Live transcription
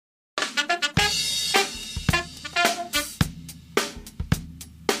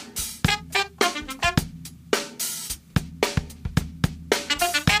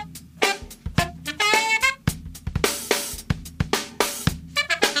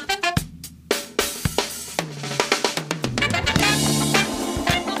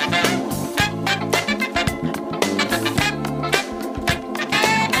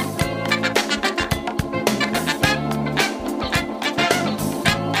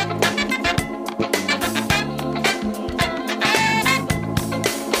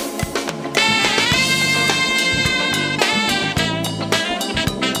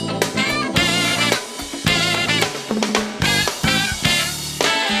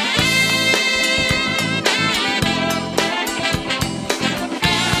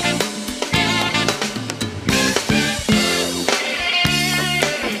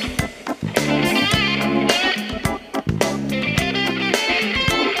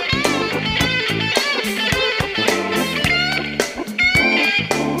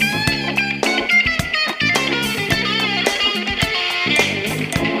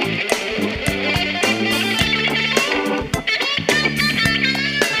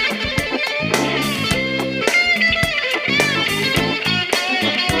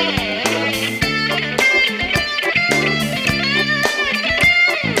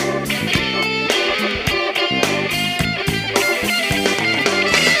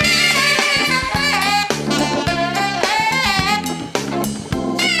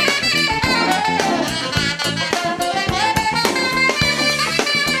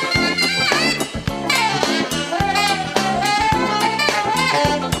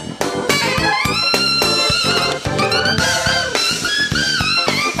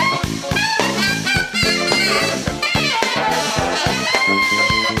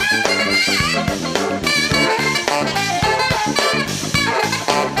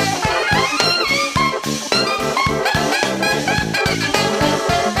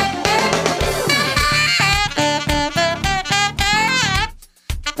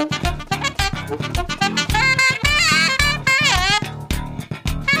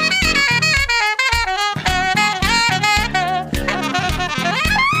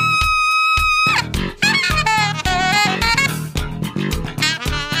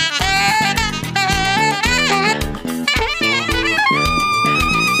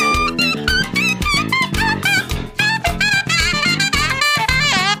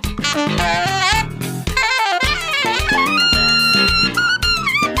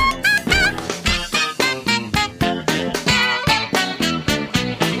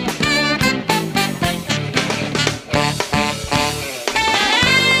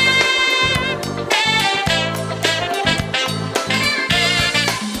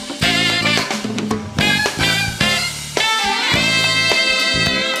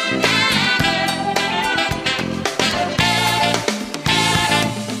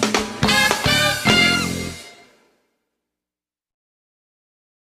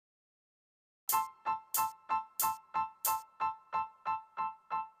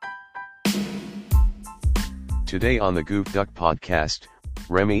Today on the Goof Duck podcast,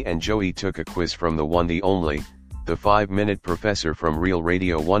 Remy and Joey took a quiz from the one the only, the 5-Minute Professor from Real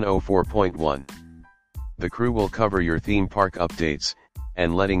Radio 104.1. The crew will cover your theme park updates,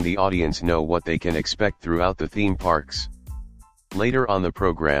 and letting the audience know what they can expect throughout the theme parks. Later on the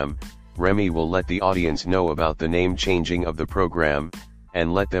program, Remy will let the audience know about the name changing of the program,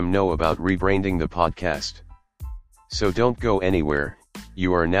 and let them know about rebranding the podcast. So don't go anywhere,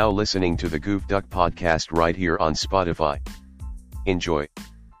 you are now listening to the Goof Duck podcast right here on Spotify. Enjoy.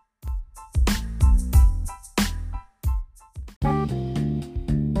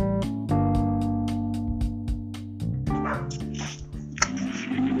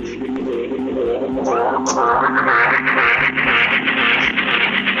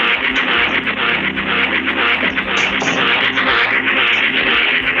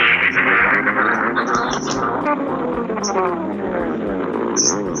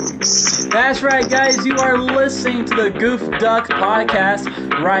 That's right, guys. You are listening to the Goof Duck podcast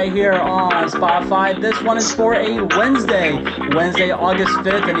right here on Spotify. This one is for a Wednesday, August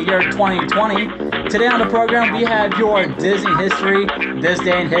 5th in the year 2020. Today on the program, we have your Disney history, this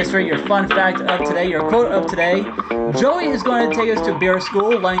day in history, your fun fact of today, your quote of today. Joey is going to take us to beer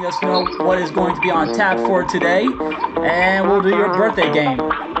school, letting us know what is going to be on tap for today, and we'll do your birthday game.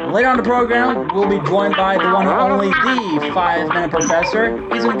 Later on the program, we'll be joined by the one and only, the 5-Minute Professor.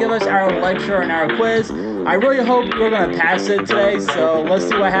 He's going to give us our lecture and our quiz. I really hope we're going to pass it today, so let's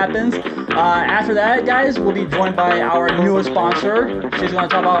see what happens. After that, guys, we'll be joined by our newest sponsor. She's going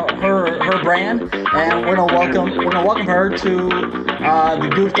to talk about her brand, and we're going to welcome her to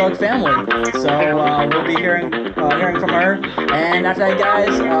the Goof Duck family. So we'll be hearing from her. And after that,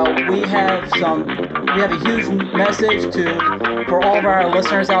 guys, we have a huge message for all of our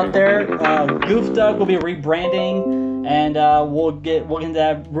listeners out there. Goof Duck will be rebranding, and we'll get into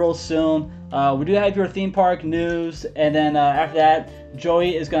that real soon. We do have your theme park news, and then after that,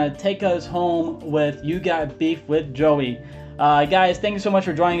 Joey is going to take us home with You Got Beef with Joey. Guys, thank you so much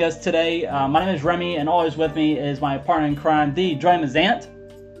for joining us today. My name is Remy, and always with me is my partner in crime, the Dramazant.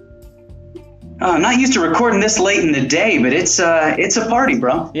 I'm not used to recording this late in the day, but it's a party,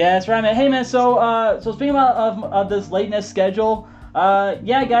 bro. Yeah, that's right, man. Hey, man. So speaking of this lateness schedule,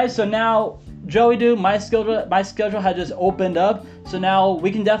 yeah, guys. So now, Joey, dude, my schedule had just opened up. So now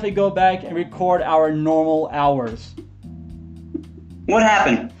we can definitely go back and record our normal hours. What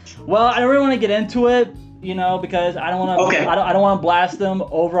happened? Well, I don't really want to get into it, because I don't want to. Okay. I don't want to blast them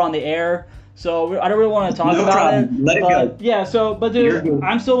over on the air. So I don't really want to talk no about problem. it. Let it go. Yeah. So, but dude,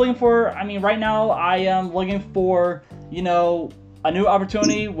 I'm still looking for. I mean, right now I am looking for, a new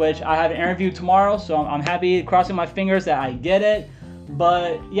opportunity, which I have an interview tomorrow. So I'm happy, crossing my fingers that I get it.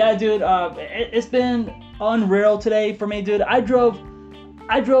 But yeah, dude, it's been unreal today for me, dude. I drove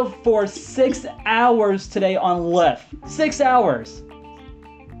for 6 hours today on Lyft. 6 hours.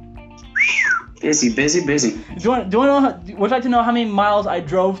 Busy. Would you like to know how many miles I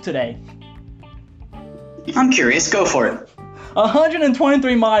drove today? I'm curious. Go for it.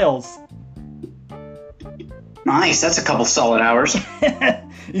 123 miles. Nice. That's a couple solid hours.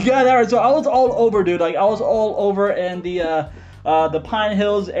 You got that right. So I was all over, dude. Like I was all over in the Pine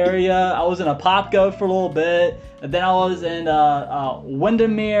Hills area. I was in Apopka for a little bit. And then I was in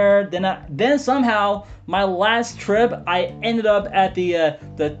Windermere. Then somehow my last trip I ended up at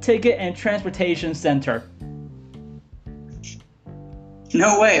the Ticket and Transportation Center.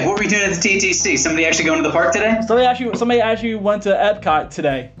 No way. What were you doing at the TTC? Somebody actually going to the park today? Somebody actually went to Epcot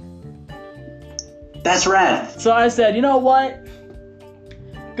today. That's rad. So I said, you know what?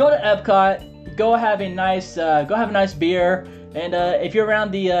 Go to Epcot. Go have a nice beer. And if you're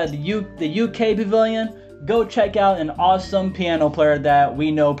around the UK Pavilion, go check out an awesome piano player that we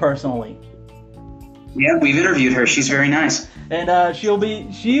know personally. Yeah, we've interviewed her. She's very nice. And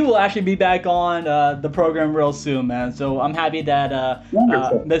she will actually be back on the program real soon, man. So I'm happy that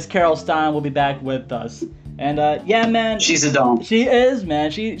Miss Carol Stein will be back with us. And yeah, man. She's a doll. She is, man.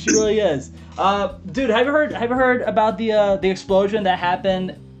 She really is. Dude, have you heard about the explosion that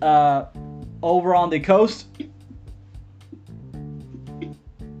happened over on the coast?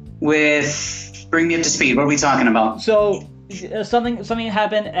 Bring me up to speed. What are we talking about? So something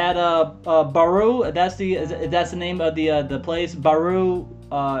happened at Baru. That's the name of the place. Baru.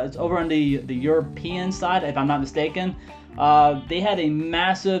 It's over on the European side, if I'm not mistaken. They had a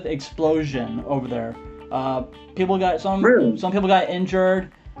massive explosion over there. Some people got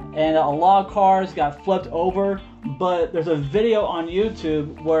injured, and a lot of cars got flipped over. But there's a video on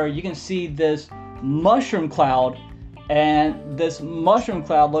YouTube where you can see this mushroom cloud. And this mushroom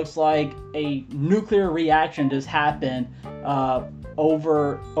cloud looks like a nuclear reaction just happened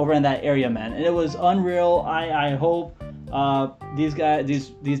over in that area, man, and it was unreal. I hope these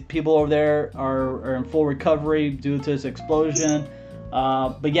people over there are in full recovery due to this explosion.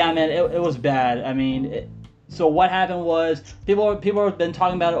 But yeah, man, it was bad. I mean, so what happened was people have been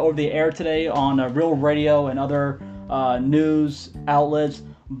talking about it over the air today on Real Radio and other news outlets.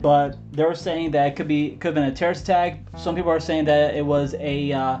 But they were saying that it could have been a terrorist attack. Some people are saying that it was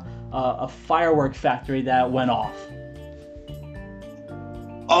a firework factory that went off.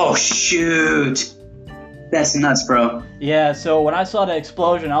 Oh shoot, that's nuts, bro. Yeah. So when I saw the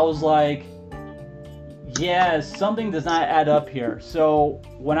explosion, I was like, yeah, something does not add up here. So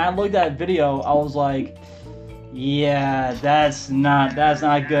when I looked at that video, I was like, yeah, that's not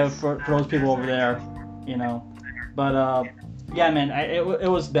good for those people over there, you know. But yeah, man, it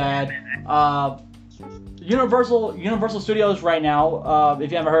was bad. Universal Studios right now,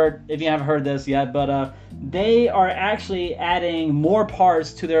 if you haven't heard this yet, but they are actually adding more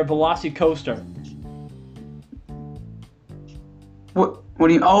parts to their Velocity coaster. What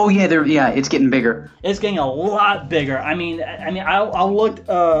do you? Oh yeah, it's getting bigger. It's getting a lot bigger. I looked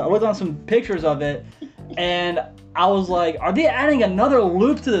on some pictures of it, and I was like, are they adding another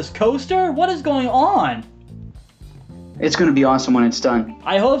loop to this coaster? What is going on? It's going to be awesome when it's done.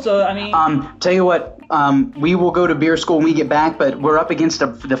 I hope so. I mean, tell you what, we will go to beer school when we get back, but we're up against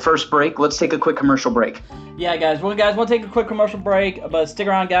the first break. Let's take a quick commercial break. Yeah, guys, we'll take a quick commercial break, but stick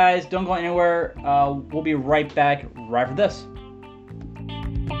around, guys. Don't go anywhere. We'll be right back right for this.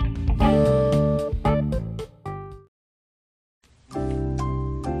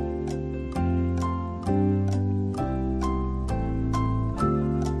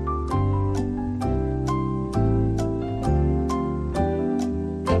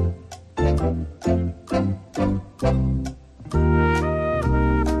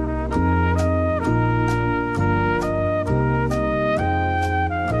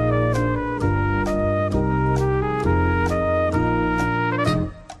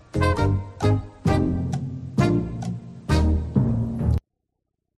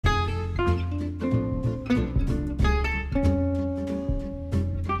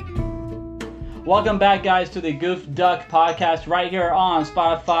 Welcome back, guys, to the Goof Duck podcast right here on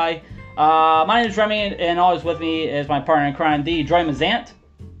Spotify. My name is Remy, and always with me is my partner in crime, the Droid Mazant.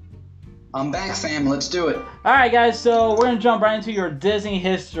 I'm back, fam. Let's do it. All right, guys, so we're going to jump right into your Disney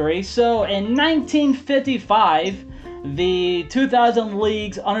history. So in 1955, the 2000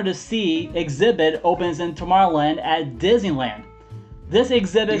 Leagues Under the Sea exhibit opens in Tomorrowland at Disneyland. This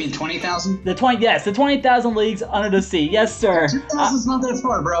exhibit... You mean 20,000? The 20,000 Leagues Under the Sea. Yes, sir. 2,000's not that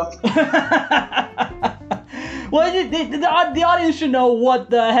far, bro. Well, the audience should know what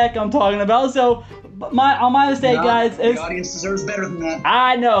the heck I'm talking about. So, on my mistake, guys. The audience deserves better than that.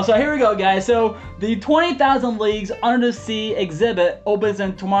 I know. So here we go, guys. So the 20,000 Leagues Under the Sea exhibit opens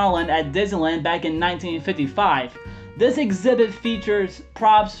in Tomorrowland at Disneyland back in 1955. This exhibit features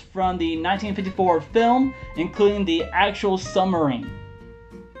props from the 1954 film, including the actual submarine.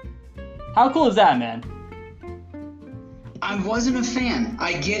 How cool is that, man? I wasn't a fan.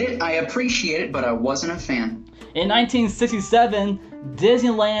 I get it, I appreciate it, but I wasn't a fan. In 1967,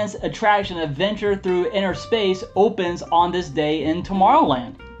 Disneyland's attraction Adventure Through Inner Space opens on this day in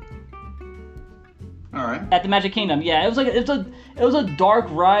Tomorrowland. All right. At the Magic Kingdom. Yeah, it was a dark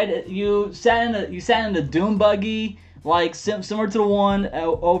ride. You sat in the Doom buggy, like similar to the one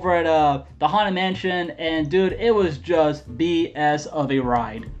over at the Haunted Mansion, and dude, it was just BS of a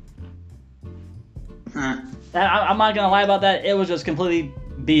ride. I'm not gonna lie about that. It was just completely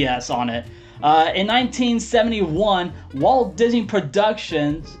BS on it. In 1971, Walt Disney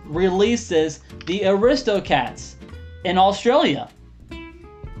Productions releases the Aristocats in Australia.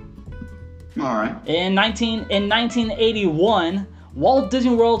 All right. In 1981, Walt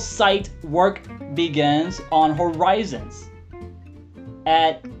Disney World site work begins on Horizons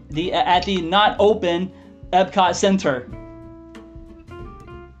at the not open Epcot Center.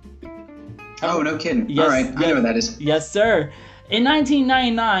 Oh, no kidding. Yes, all right, I know what that is. Yes, sir. In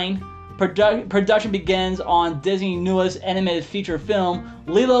 1999, production begins on Disney's newest animated feature film,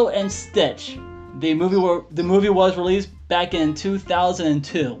 Lilo and Stitch. The movie was released back in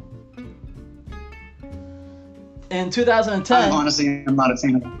 2002. In 2010, I'm not a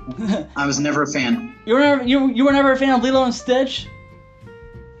fan of it. I was never a fan. You were never a fan of Lilo and Stitch?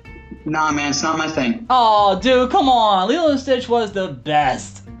 Nah, man, it's not my thing. Oh, dude, come on. Lilo and Stitch was the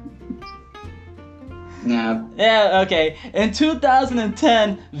best. Nah. Yeah, okay. In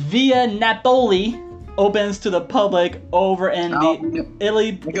 2010, Via Napoli opens to the public over in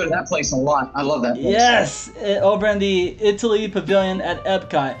Italy. We go to that place a lot. I love that place. Yes, over in the Italy Pavilion at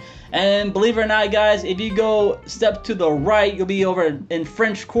Epcot. And believe it or not, guys, if you go step to the right, you'll be over in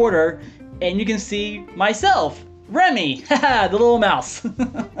French Quarter, and you can see myself, Remy, the little mouse.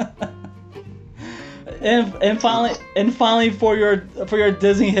 And finally, for your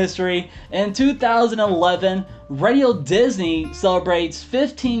Disney history, in 2011, Radio Disney celebrates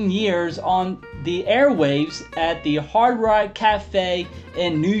 15 years on the airwaves at the Hard Rock Cafe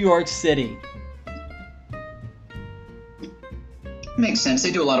in New York City. Makes sense.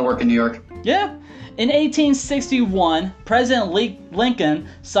 They do a lot of work in New York. Yeah. In 1861, President Lincoln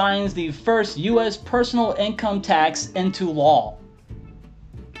signs the first U.S. personal income tax into law.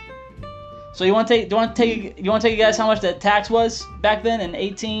 So you want to take a guess how much that tax was back then in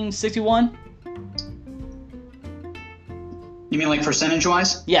 1861? You mean like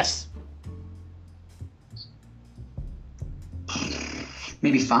percentage-wise? Yes.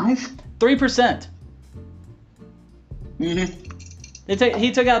 Maybe 5? 3%. Mm-hmm. He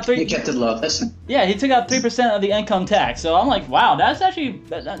took out 3. He kept it low. He took out 3% of the income tax. So I'm like, wow, that's actually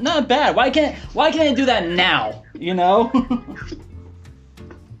not bad. Why can't I do that now? You know?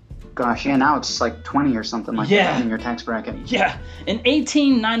 Gosh, yeah, now it's like 20 or something like that in your tax bracket. Yeah. In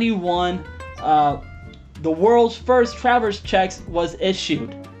 1891, the world's first traveler's check was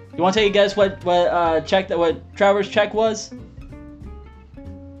issued. You want to take a guess what traveler's check was?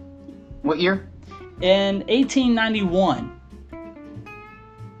 What year? In 1891.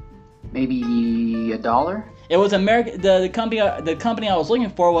 Maybe $1? It was American. The company I was looking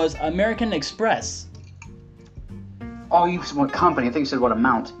for was American Express. Oh, you said what company? I think you said what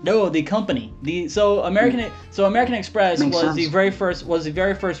amount. No, the company. American Express Makes was sense. the very first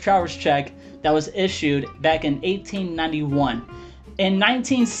traveler's check that was issued back in 1891. In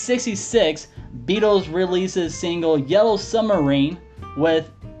 1966, Beatles releases single "Yellow Submarine" with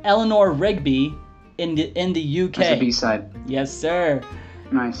Eleanor Rigby in the UK. That's the B-side. Yes, sir.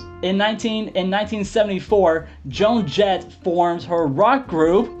 Nice. In 1974, Joan Jett forms her rock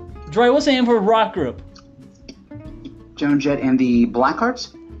group. Droy, what's the name of her rock group? Joan Jett and the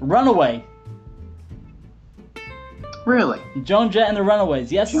Blackhearts? Runaway. Really? Joan Jett and the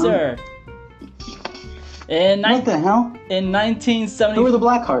Runaways. Yes, sir. What the hell? In 1970. Who are the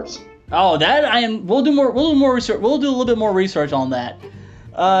Blackhearts? Oh, we'll do more research. We'll do a little bit more research on that.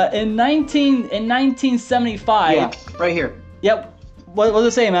 In 1975. Yeah, right here. Yep. What does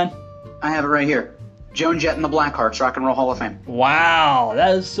it say, man? I have it right here. Joan Jett and the Blackhearts, Rock and Roll Hall of Fame. Wow,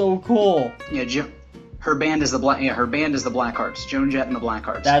 that is so cool. Yeah, her band is the Blackhearts. Joan Jett and the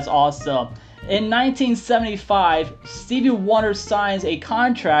Blackhearts. That's awesome. In 1975, Stevie Wonder signs a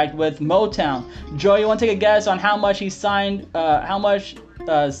contract with Motown. Joe, you want to take a guess on how much he signed?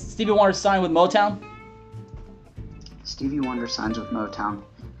 Stevie Wonder signed with Motown? Stevie Wonder signs with Motown.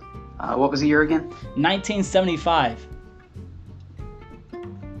 What was the year again? 1975.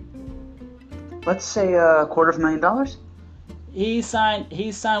 Let's say $250,000. He signed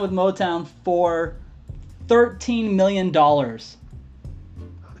with Motown for $13 million.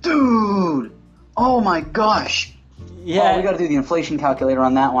 Dude! Oh my gosh! Yeah. Oh, we gotta do the inflation calculator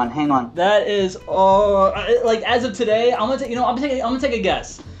on that one. Hang on. That is like as of today, I'm gonna take a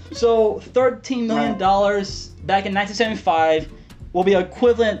guess. So $13 million back in 1975 will be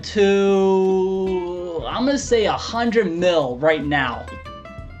equivalent to, I'm gonna say, 100 mil right now.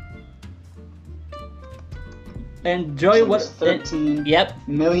 And Joey, So what? 13 Yep.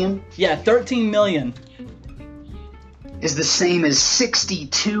 million Yeah, 13 million. is the same as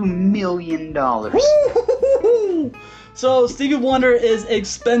 $62 million. So Stevie Wonder is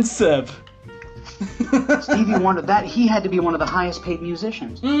expensive. Stevie Wonder, he had to be one of the highest paid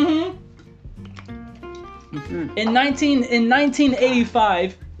musicians. Mm-hmm. In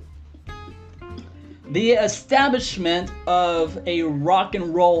 1985, the establishment of a Rock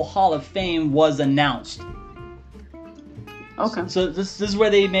and Roll Hall of Fame was announced. Okay. So this is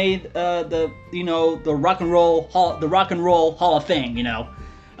where they made the Rock and Roll Hall of Fame.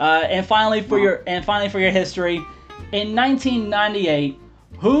 And finally for your history, in 1998,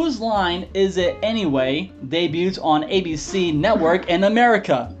 Whose Line Is It Anyway debuts on ABC Network in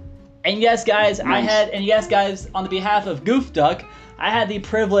America. And yes, guys, Nice. On the behalf of Goof Duck, I had the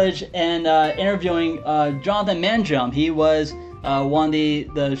privilege in interviewing Jonathan Manjum. He was one of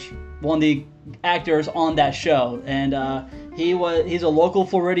the actors on that show, and he's a local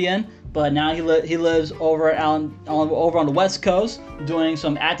Floridian, but now he lives over on the West Coast, doing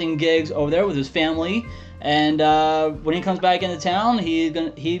some acting gigs over there with his family. And when he comes back into town,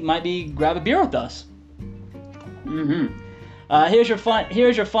 he might be grab a beer with us. Mm-hmm.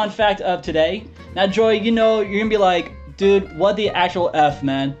 Here's your fun fact of today. Now, Joy, you're gonna be like, dude, what the actual F,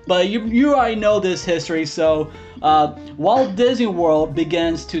 man? But you already know this history, so Walt Disney World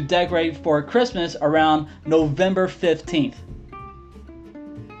begins to decorate for Christmas around November 15th.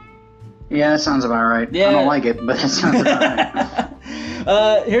 Yeah, that sounds about right. Yeah. I don't like it, but that sounds about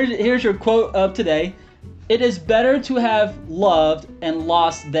right. Here's your quote of today. It is better to have loved and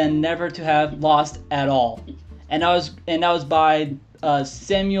lost than never to have lost at all. And that was by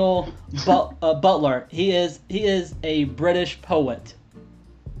Samuel Butler. He is a British poet.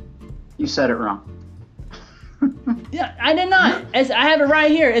 You said it wrong. Yeah, I did not. I have it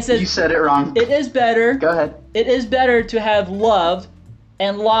right here. It says You said it wrong. it is better. Go ahead. It is better to have loved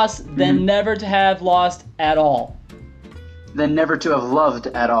and lost than never to have lost at all. Than never to have loved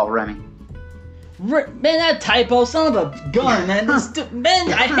at all, Remy. Man, that typo, son of a gun, man.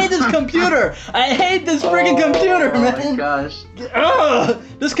 Man, I hate this computer. I hate this freaking computer, man. Oh my gosh. Ugh,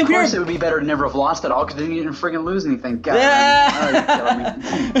 this Of computer. course, it would be better to never have lost at all because then you didn't freaking lose anything. God, Yeah. Remy. Oh, you're killing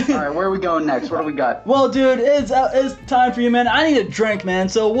me. All right, where are we going next? What do we got? Well, dude, it's time for you, man. I need a drink, man.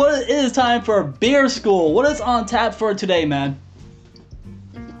 So it is time for beer school. What is on tap for today, man?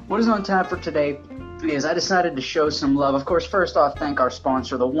 What is on tap for today is I decided to show some love. Of course, first off, thank our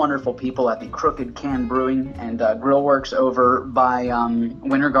sponsor, the wonderful people at the Crooked Can Brewing and Grill Works over by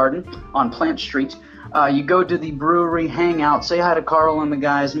Winter Garden on Plant Street. You go to the brewery, hang out, say hi to Carl and the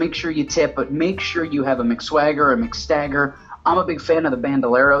guys, make sure you tip, but make sure you have a McSwagger, a McStagger. I'm a big fan of the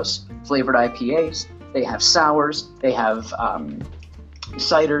Bandoleros flavored IPAs. They have sours, they have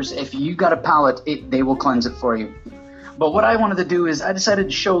ciders. If you got a palate, they will cleanse it for you. But what I wanted to do is I decided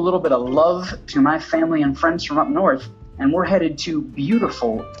to show a little bit of love to my family and friends from up north, and we're headed to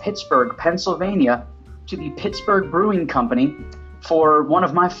beautiful Pittsburgh, Pennsylvania, to the Pittsburgh Brewing Company for one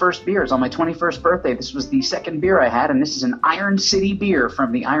of my first beers on my 21st birthday. This was the second beer I had, and this is an Iron City beer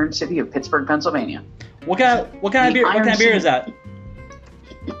from the Iron City of Pittsburgh, Pennsylvania. What kind of beer is that?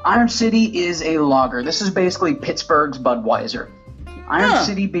 Iron City is a lager. This is basically Pittsburgh's Budweiser. Iron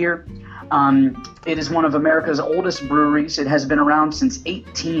City beer. It is one of America's oldest breweries. It has been around since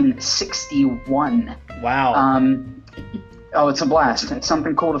 1861. Wow. It's a blast. It's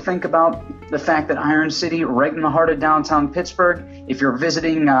something cool to think about. The fact that Iron City, right in the heart of downtown Pittsburgh, if you're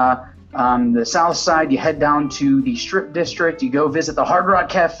visiting the south side, you head down to the Strip District. You go visit the Hard Rock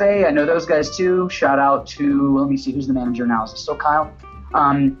Cafe. I know those guys too. Shout out to, let me see, who's the manager now? Is it still Kyle?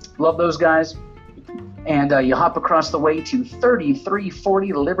 Love those guys. And you hop across the way to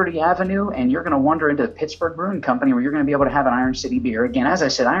 3340 Liberty Avenue, and you're going to wander into the Pittsburgh Brewing Company, where you're going to be able to have an Iron City beer. Again, as I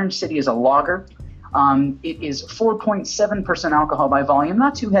said, Iron City is a lager. It is 4.7% alcohol by volume,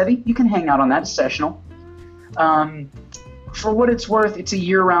 not too heavy. You can hang out on that. It's sessional. For what it's worth, it's a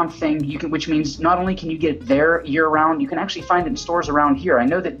year-round thing, which means not only can you get it there year-round, you can actually find it in stores around here. I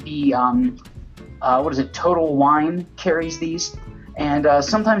know that the, Total Wine carries these. And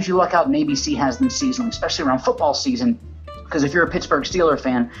sometimes you luck out and ABC has them seasonally, especially around football season, because if you're a Pittsburgh Steelers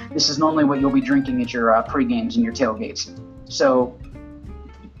fan, this is normally what you'll be drinking at your pre-games and your tailgates. So,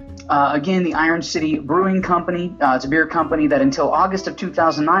 again, the Iron City Brewing Company, it's a beer company that until August of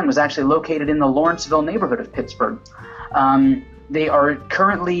 2009 was actually located in the Lawrenceville neighborhood of Pittsburgh. They are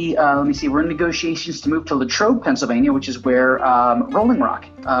currently, we're in negotiations to move to Latrobe, Pennsylvania, which is where Rolling Rock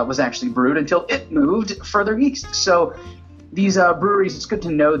was actually brewed until it moved further east. So, these breweries, it's good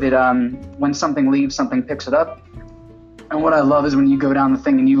to know that when something leaves, something picks it up. And what I love is when you go down the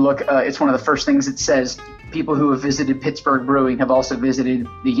thing and you look, it's one of the first things it says. People who have visited Pittsburgh Brewing have also visited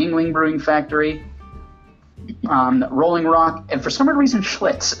the Yuengling Brewing Factory, Rolling Rock, and for some reason,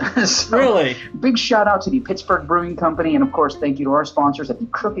 Schlitz. So, really? Big shout out to the Pittsburgh Brewing Company, and of course, thank you to our sponsors at the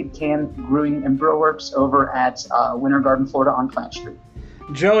Crooked Can Brewing and Grill Works over at Winter Garden, Florida on Plant Street.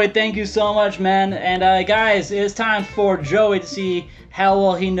 Joey, thank you so much, man. And guys, it's time for Joey to see how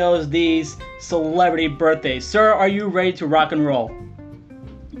well he knows these celebrity birthdays. Sir, are you ready to rock and roll?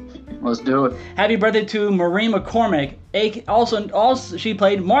 Let's do it. Happy birthday to Maureen McCormick. Also, she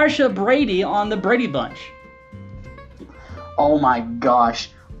played Marsha Brady on The Brady Bunch. Oh my gosh.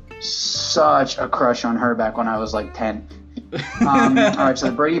 Such a crush on her back when I was like 10. Alright, so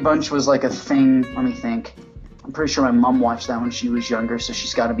The Brady Bunch was like a thing. Let me think. I'm pretty sure my mom watched that when she was younger, so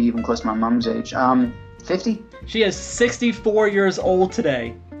she's got to be even close to my mom's age. 50? She is 64 years old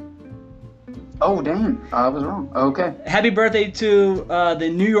today. Oh, dang. I was wrong. Okay. Happy birthday to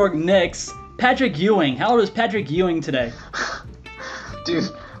the New York Knicks, Patrick Ewing. How old is Patrick Ewing today? Dude,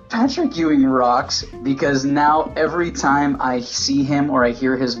 Patrick Ewing rocks because now every time I see him or I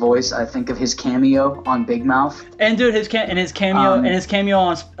hear his voice, I think of his cameo on Big Mouth. And dude, his cameo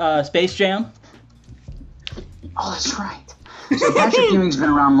on Space Jam. Oh, that's right. So Patrick Ewing's been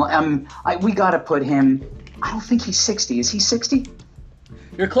around. We got to put him. I don't think he's 60. Is he 60?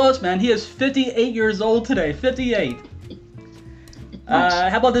 You're close, man. He is 58 years old today. 58.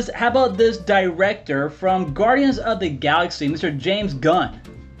 How about this? How about this director from Guardians of the Galaxy, Mr. James Gunn?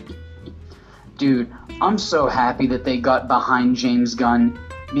 Dude, I'm so happy that they got behind James Gunn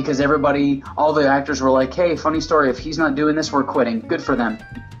because everybody, all the actors were like, hey, funny story, if he's not doing this, we're quitting. Good for them.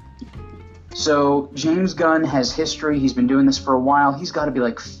 So James Gunn has history. He's been doing this for a while. He's got to be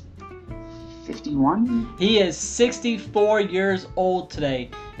like 51? He is 64 years old today.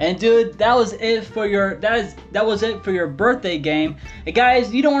 And dude, that was it for your that was it for your birthday game. And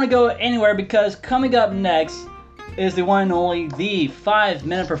guys, you don't want to go anywhere because coming up next is the one and only the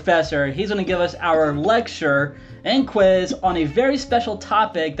 5-Minute Professor. He's going to give us our lecture and quiz on a very special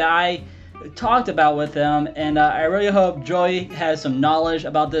topic that I talked about with him, and I really hope Joey has some knowledge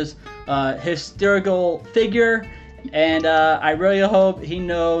about this historical figure, and I really hope he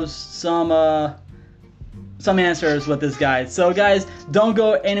knows some answers with this guy. So guys, don't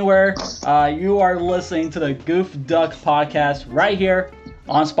go anywhere. You are listening to the Goof Duck Podcast right here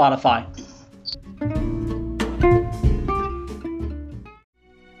on Spotify.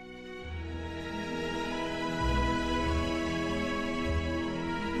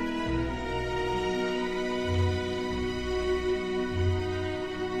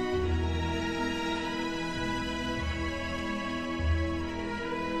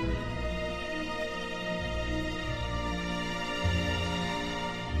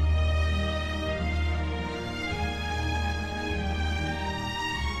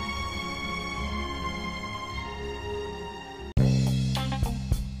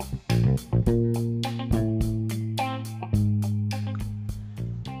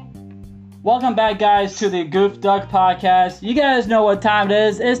 Welcome back, guys, to the Goof Duck Podcast. You guys know what time it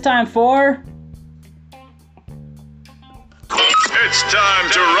is. It's time for... It's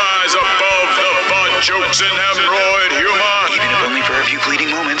time to rise above the butt jokes and hemorrhoid humor. Even if only for a few fleeting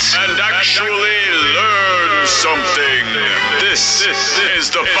moments. And actually learn something. This is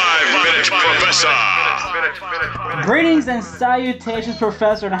the 5-Minute Professor. Greetings and salutations,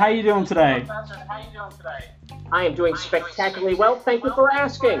 Professor, and how are you doing today? I am doing spectacularly well. Thank you for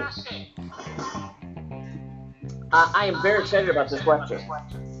asking. I am very excited about this lecture.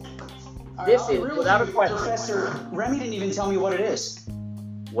 This is, without a question... Professor, Remy didn't even tell me what it is.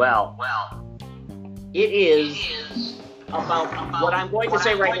 Well, it is about what I'm going to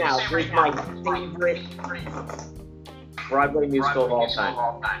say right now is my favorite Broadway musical of all time.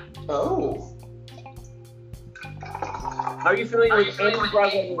 Oh. Are you familiar with any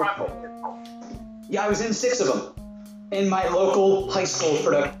Broadway musical? Yeah, I was in 6 of them in my local high school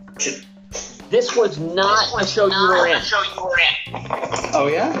production. This was not a show you were in. Oh,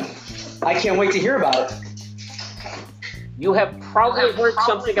 yeah? I can't wait to hear about it. You have probably heard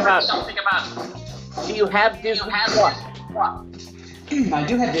something about it. Do you have Disney Plus? I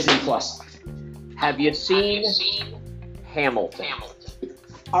do have Disney Plus. Have you seen Hamilton?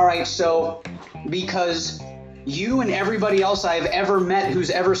 All right, so because you and everybody else I've ever met who's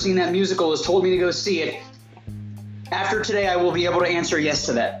ever seen that musical has told me to go see it, after today I will be able to answer yes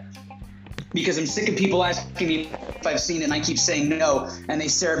to that. Because I'm sick of people asking me if I've seen it and I keep saying no, and they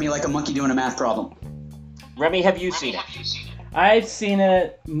stare at me like a monkey doing a math problem. Remy, have you seen it? I've seen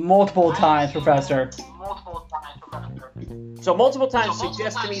it multiple times, Professor. So multiple times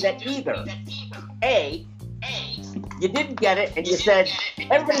suggests to me that either A, you didn't get it and you said,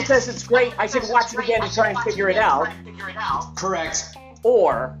 everybody says it's great, I should watch it again to try and figure it out. Correct.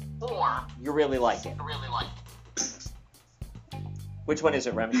 Or you really like it. Which one is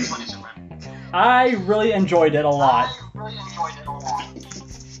it, Remy? I really enjoyed it a lot.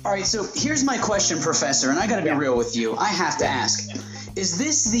 All right, so here's my question, Professor, and I gotta be real with you. I have to ask. Is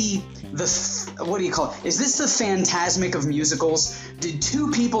this the what do you call it? Is this the Phantasmic of musicals? Did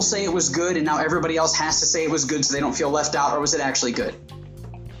 2 people say it was good and now everybody else has to say it was good so they don't feel left out, or was it actually good?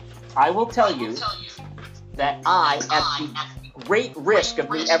 I will tell you that I, at the great risk of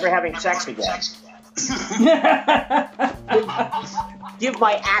me ever having sex again, give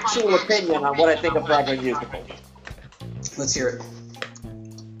my actual opinion on what I think of Broadway musicals. Let's hear it.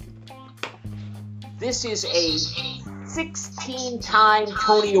 This is a 16-time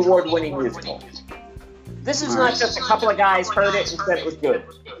Tony Award-winning musical. This is not just a couple of guys heard it and said it was good.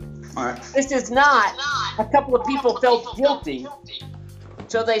 All right. This is not a couple of people felt guilty,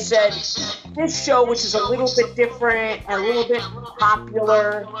 so they said, this show, which is a little bit different and a little bit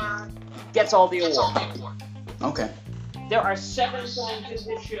popular, gets all the awards. Okay. There are 7 songs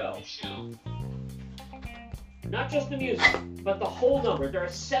in this show. Not just the music, but the whole number. There are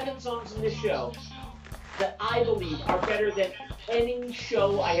 7 songs in this show that I believe are better than any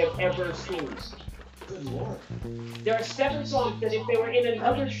show I have ever seen. Good Lord. There are 7 songs that if they were in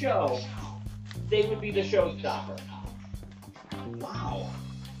another show, they would be the showstopper. Wow.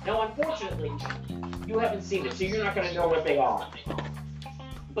 Now, unfortunately, you haven't seen it, so you're not going to know what they are.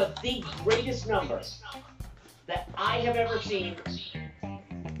 But the greatest number that I have ever seen,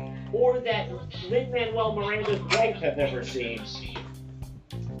 or that Lin-Manuel Miranda's wife have ever seen,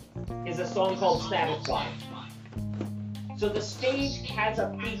 is a song called Satisfied. So the stage has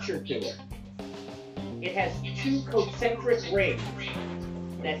a feature to it. It has 2 concentric rings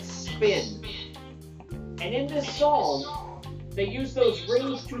that spin. And in this song, they use those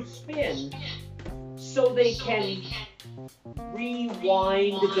rings to spin so they can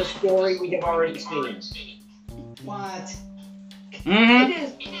rewind the story we have already seen. What? Mm-hmm. It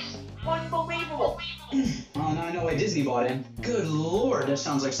is unbelievable. Oh, now I know why Disney bought in. Good Lord, that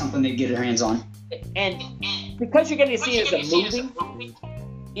sounds like something they'd get their hands on. And because you're getting to see it as a movie,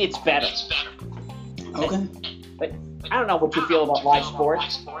 it's better. Okay. But I don't know what you feel about live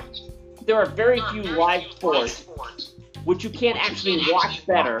sports. There are very few live sports which you can't actually watch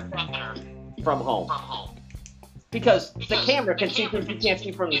better from home. Because the camera can see things you can't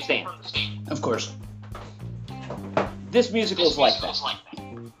see from the stand. Of course. This musical is like that.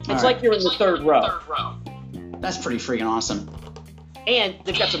 It's like you're in the 3rd row. That's pretty freaking awesome. And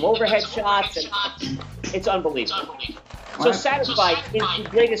they've got some overhead shots, and it's unbelievable. So Satisfied is the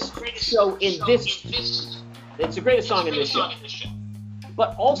greatest show in this. It's the greatest song in this show.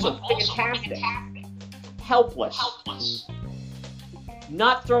 But also fantastic. Helpless.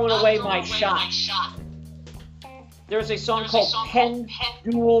 Not throwing away my shot. There's a song called 10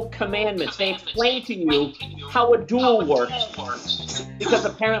 Duel Commandments. They explain to you how a duel works, because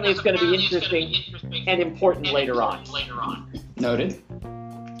apparently it's going to be interesting and important later on. Noted.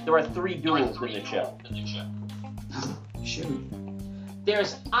 There are 3 duels in the show. Shoot.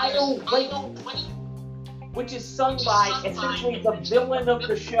 There's I'll Wait, which is sung by essentially the villain of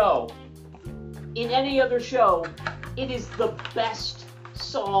the show. In any other show, it is the best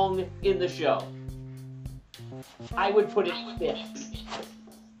song in the show. I would put it 5th.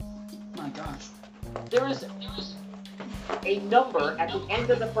 My gosh. There is a number at the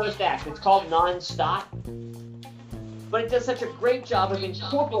end of the first act. It's called Non-Stop. But it does such a great job of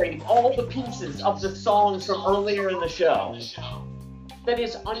incorporating all the pieces of the songs from earlier in the show that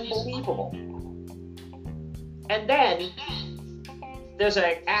is unbelievable. And then there's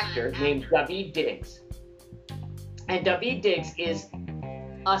an actor named Daveed Diggs. And Daveed Diggs is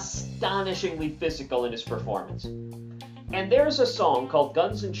astonishingly physical in his performance. And there's a song called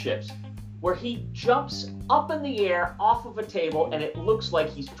Guns and Ships where he jumps up in the air off of a table and it looks like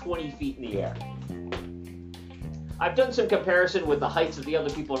he's 20 feet in the air. I've done some comparison with the heights of the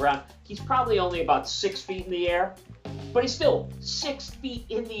other people around. He's probably only about 6 feet in the air, but he's still 6 feet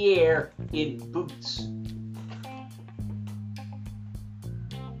in the air in boots.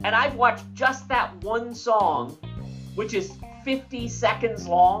 And I've watched just that one song, which is 50 seconds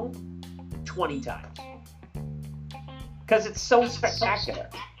long, 20 times. Because it's so spectacular.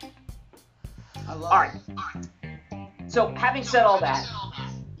 I love All right. So, having said all that,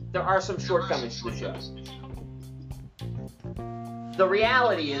 there are some shortcomings to the show. The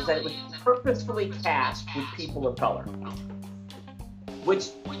reality is that it was purposefully cast with people of color, which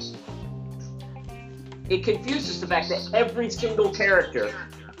it confuses the fact that every single character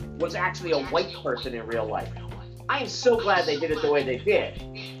was actually a white person in real life. I am so glad they did it the way they did.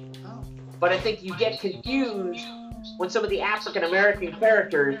 But I think you get confused when some of the African American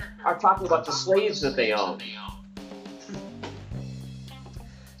characters are talking about the slaves that they own.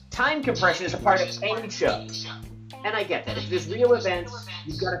 Time compression is a part of any show. And I get that. If there's real events,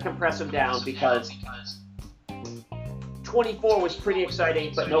 you've got to compress them down because 24 was pretty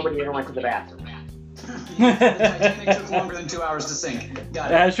exciting, but nobody ever went to the bathroom. The Titanic took longer than 2 hours to sink.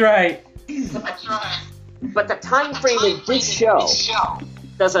 Got it. That's right. But the time frame in this show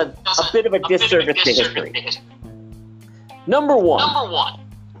does a bit of a disservice to history. Number one,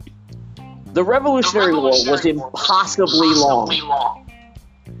 the Revolutionary War was impossibly long.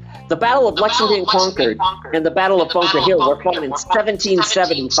 The Battle of Lexington and Concord and the Battle of Bunker Hill were fought in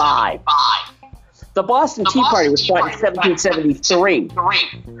 1775. The Boston Tea Party was fought in 1773.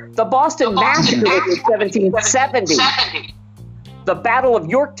 The Boston Massacre was in 1770. The Battle of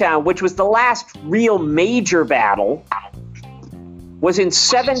Yorktown, which was the last real major battle, was in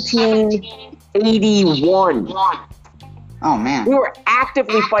 1781. Oh, man. We were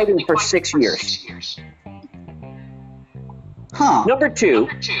actively fighting for 6 years. Huh. Number 2,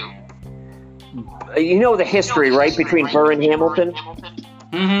 you know the history, right, between Burr and Hamilton?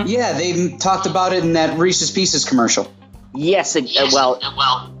 Mm-hmm. Yeah, they talked about it in that Reese's Pieces commercial. Yes, well,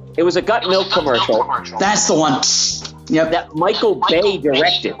 It was a gut milk commercial That's the one. Yep. that Michael Bay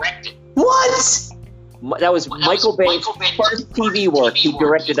directed. What? That was Michael Bay's first TV work. He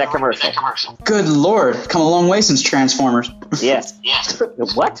directed that commercial. Good Lord. Come a long way since Transformers. Yes.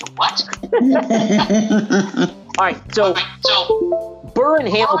 What? All right, so Burr and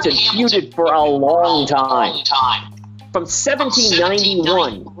Hamilton feuded for a long time, from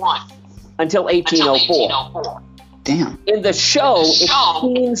 1791 until 1804. Damn. In the show, it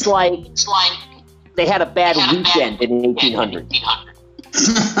seems like they had a bad weekend in 1800.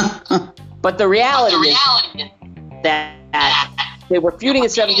 But the reality is that they were feuding in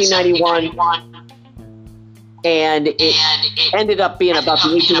 1791, and it ended up being about the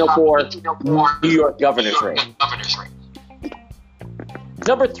 1804 New York governor's race.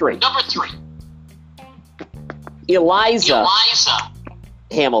 Number three, Eliza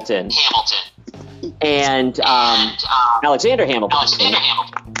Hamilton and Alexander Hamilton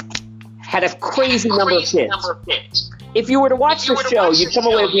had a crazy number of kids. If you were to watch the show, you'd come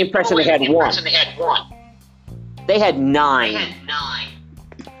away with the impression they had one. They had 9.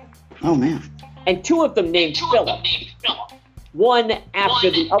 Oh, man. And 2 of them named Philip. One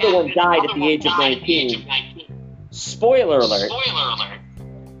after the other one died at the age of 19. Spoiler alert.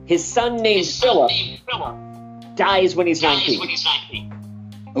 His son named Philip dies when he's 19.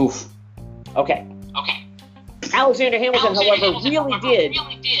 Oof. Okay. Alexander Hamilton, however, really did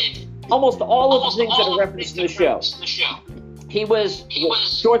almost all of the things that are referenced in the show. He was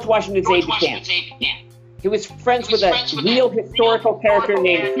George Washington's aide de camp. He was friends with a real historical character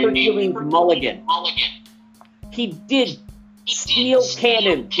named Hercules Mulligan. He did steal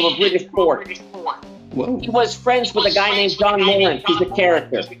cannon from a British fort. Whoa. He was friends with a guy named John Lawrence, who's a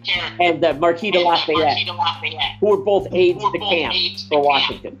character, and the Marquis de Lafayette, who were both aides de camp for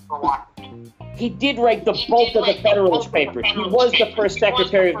Washington. He did write the bulk of the Federalist Papers. He was the first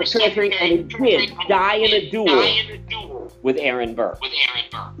secretary of the country, and he did die in a duel with Aaron Burr.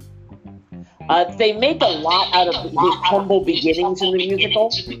 They make a lot out of his humble beginnings in the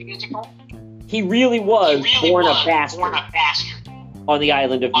musical. He really was born a bastard on the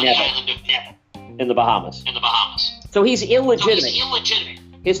island of Nevis in the Bahamas. So he's illegitimate.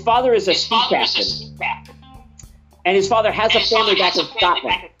 His father is a sea captain, and his father has a family back in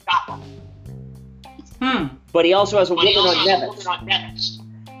Scotland. But he also has a woman on Nevis.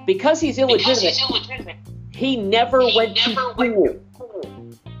 Because he's illegitimate, he never went to school.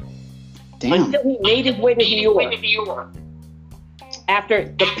 Damn. Until he made his way to New York. After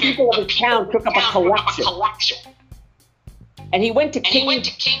the people of his town took up a collection. And he went to King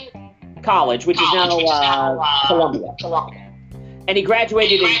College, which is now Columbia. And he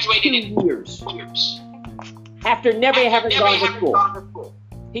graduated in 2 years. After never having gone to school.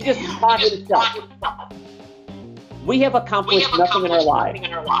 He just taught himself. We have accomplished nothing in our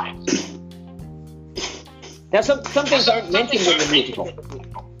lives. Now, some things aren't mentioned in the musical.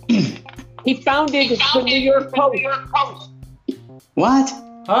 He founded the New York Post. What?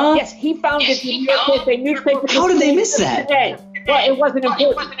 Huh? Yes, he founded the New York Post, a newspaper. How did they miss that? Today. Well, it wasn't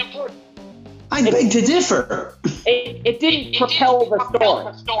important. I beg to differ. It didn't propel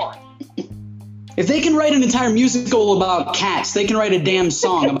the story. If they can write an entire musical about cats, they can write a damn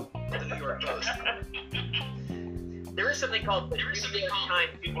song about... The New York Post. There is something called the New York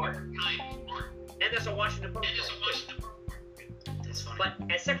Times Art. And there's a Washington Post. But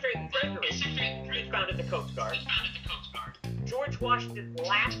as Secretary of the Treasury, he founded the Coast Guard. George Washington's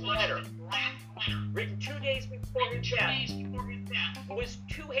last letter, written 2 days before his death, was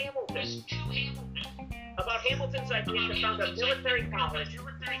to Hamilton about Hamilton's idea to found a military college,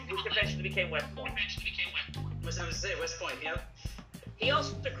 which eventually became West Point. West Point, yeah. He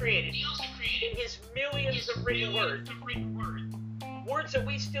also created, in his millions of written words that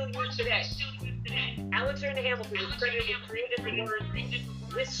we still use today. Alexander Hamilton is credited with creating the word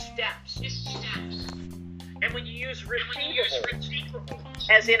with steps. And when you use receivable,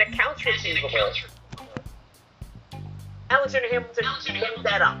 as in accounts receivable, Alexander Hamilton made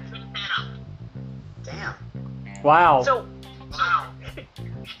that up. Damn. Wow. So,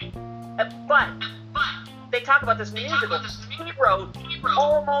 but they talk about this musical. He wrote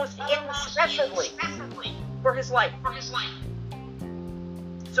almost incessantly for his life.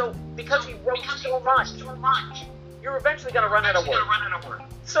 So, because he wrote so much, you're eventually going to run out of words.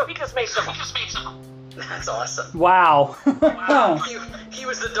 So he just made some up. That's awesome. Wow. He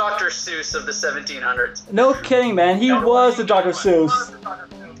was the Dr. Seuss of the 1700s. No kidding, man. He was the Dr. Seuss.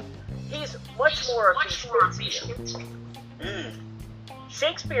 He's much more of Shakespeare.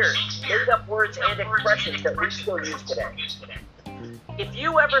 Shakespeare made up words and expressions that we still use today. If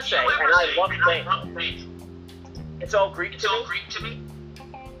you ever say, and I love saying, it's all Greek to me,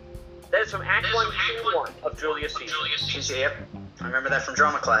 That is from Act 1, Scene 1 of Julius Caesar. Yep. I remember that from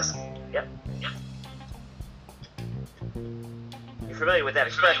drama class. Yep. You're familiar with that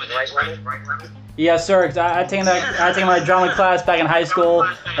expression, right, Remy? Yes, sir. 'Cause I taken my drama class back in high school,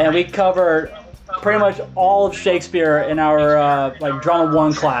 and we covered pretty much all of Shakespeare in our like drama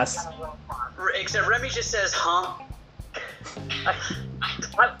 1 class. Except Remy just says, huh?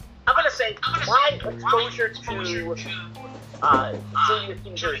 I'm going to say my exposure to Julius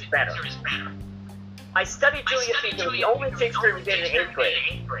Caesar is better. I studied Julius Caesar, the only Shakespeare we did in 8th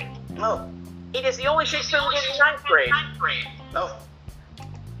grade. Oh. It is the only Shakespeare we did in 9th grade. Oh.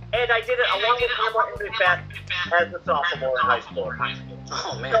 And I did it along with Hamlet and Macbeth as a sophomore in high school.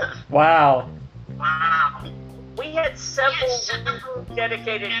 Oh, man. Wow. We had several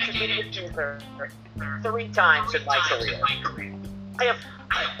dedicated to Julius Caesar 3 times in my career. I have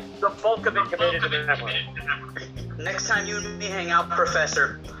the bulk of it committed to memory. Next time you and me hang out,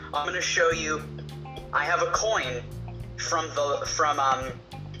 Professor, I'm going to show you. I have a coin from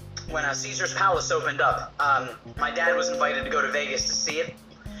when Caesar's Palace opened up. My dad was invited to go to Vegas to see it.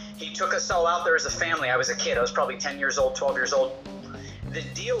 He took us all out there as a family. I was a kid. I was probably 10 years old, 12 years old. The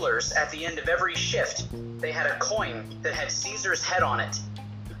dealers, at the end of every shift, they had a coin that had Caesar's head on it.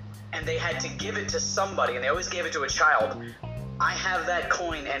 And they had to give it to somebody, and they always gave it to a child. I have that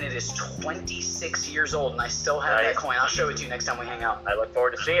coin, and it is 26 years old, and I still have that coin. I'll show it to you next time we hang out. I look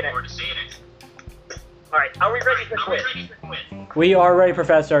forward to seeing it. All right, are we ready for quiz? We are ready,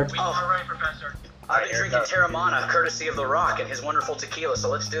 Professor. I've been drinking Terramana, courtesy of The Rock and his wonderful tequila, so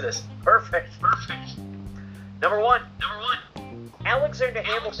let's do this. Perfect. Number one. Alexander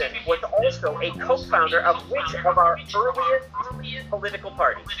Hamilton was also a co-founder of which of our earliest political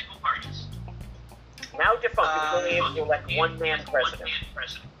parties? Now defunct, is only able to elect one man president.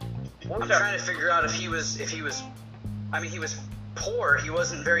 I'm trying to figure out if he was, I mean, he was poor, he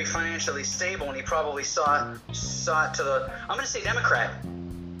wasn't very financially stable, and he probably sought to the, I'm going to say Democrat.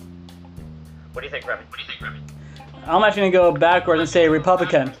 What do you think, Remy? I'm actually going to go backwards and say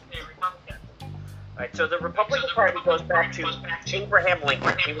Republican. Alright, so the Republican Party goes back to Abraham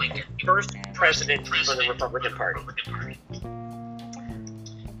Lincoln. He was the first president for the Republican Party.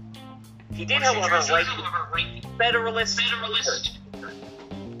 He did, however, write Federalist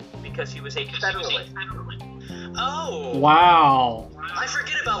because he was a Federalist. Oh! Wow. I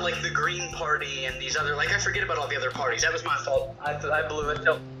forget about, like, the Green Party and these other, like, I forget about all the other parties. That was my fault. I blew it.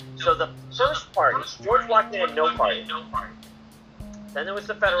 So the first party, George Washington had no party. Then there was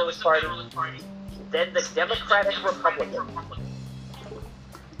the Federalist Party. Then the Democratic Republican.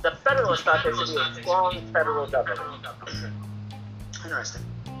 The Federalists thought there should be a strong federal government. Interesting.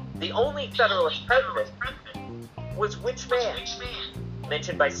 The only Federalist president was which man?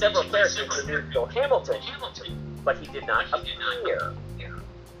 Mentioned by several characters in the musical Hamilton, but he did not appear.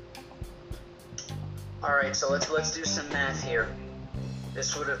 Alright, so let's do some math here.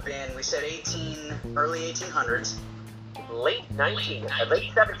 This would have been, we said early 1800s. Late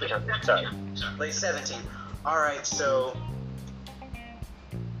 1700s, sorry. Late 17. Alright, so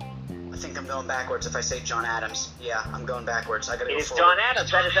I think I'm going backwards if I say John Adams. Yeah, I'm going backwards. I gotta go It is forward. John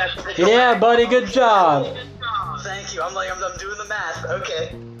Adams. That is actually Yeah, buddy, good job. Thank you. I'm doing the math.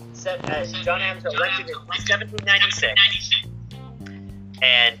 Okay. John Adams was elected in 1796,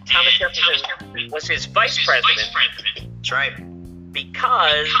 and Thomas Jefferson was his vice president. That's right.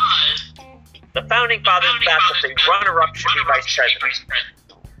 Because the founding fathers thought that the runner-up should be vice president.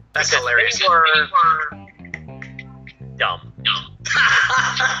 That's because hilarious. They were dumb.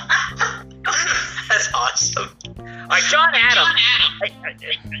 That's awesome. Like John Adams,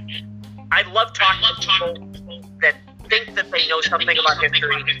 I love talking to people that think that they know something about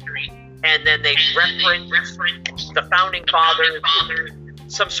history, and then they reference the founding fathers,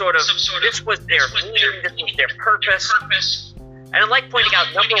 some sort of, this was their meaning, this was their purpose. And I like pointing out,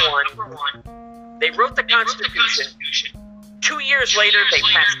 number one, they wrote the Constitution. 2 years later, they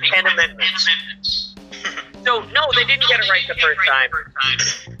passed 10 amendments. So, no, they didn't get it right the first time.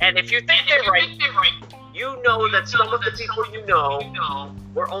 And if you think they're right, you know that some of the people you know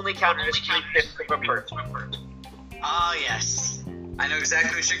were only counted as 3/5 of a person. Oh, yes. I know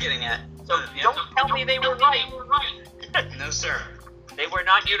exactly what you're getting at. So, don't tell me they were right. No, sir. They were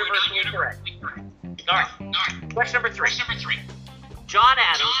not universally correct. Alright, question number 3. John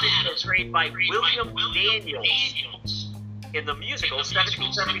Adams was portrayed by William Daniels in the musical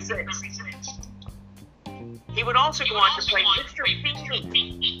 1776. He would also go on to play Mr.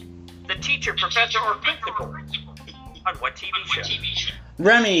 Feeney, the teacher, professor, or principal. On what TV show?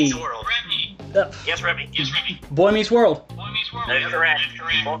 Remy. World. Yes, Remy. Boy Meets World. That is correct.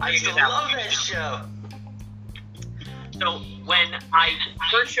 I used to love that show. So when I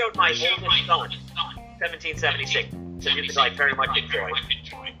first showed my oldest son, 1776, the music I very much enjoyed,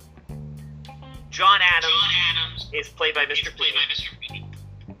 John Adams is played by Mr. Feeney,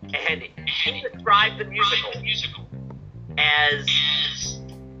 and he described the musical as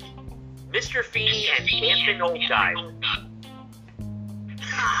Mr. Feeney and dancing old guys.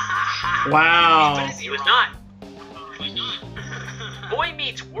 Wow. He was not. Boy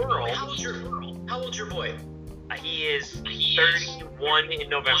Meets World. How old's your boy? He is 31 in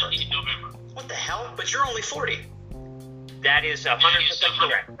November. What the hell? But you're only 40. That is 100%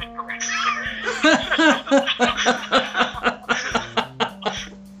 correct.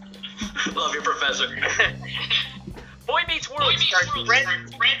 Love you, Professor. Boy Meets World stars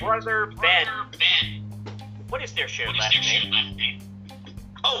Fred's brother Ben. What is their shared last name?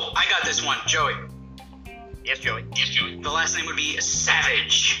 Oh, I got this one. Joey. Yes, Joey. The last name would be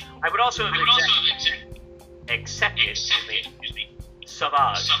Savage. I would also have accepted Savage.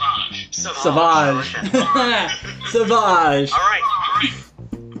 Savage. Savage. All right.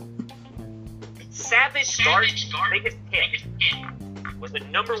 Savage Garden's biggest hit was the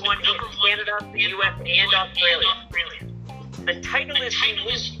 #1 hit in Canada, the US, and Australia. The title is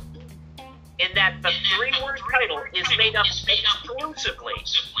unique in that the three-word title is made up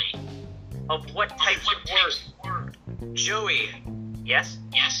exclusively of what types of words? Joey. Yes?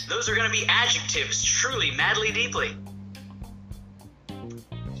 Those are going to be adjectives. Truly, madly, deeply.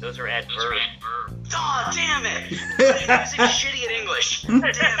 Those are adverbs. Oh, damn it! I'm using shitty at English. Damn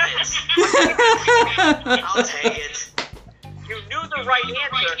it. I'll take it. You knew the right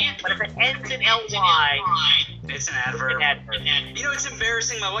answer, but if it ends in ly, It's an adverb. an adverb. You know, it's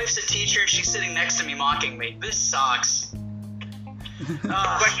embarrassing. My wife's a teacher, and she's sitting next to me mocking me. This sucks.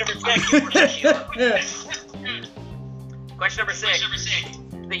 Question number 6. Question number 6.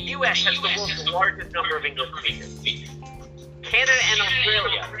 The U.S. has the world's largest number of English speakers. Canada and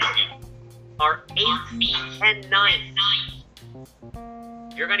Australia are 8th and 9th.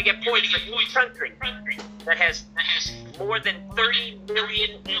 You're going to get points for each country that has more than 30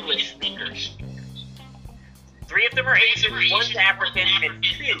 million English speakers. 3 of them are Asian, 1's African, and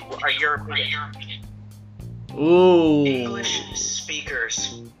 2 are European. Ooh. English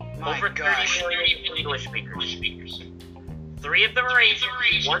speakers. My Over 30 million English speakers. 3 of them are Asian,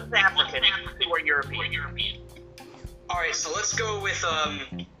 1's African, 2 are European. Alright, so let's go with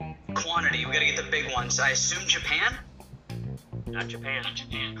quantity. We gotta get the big ones. I assume Japan? Not Japan.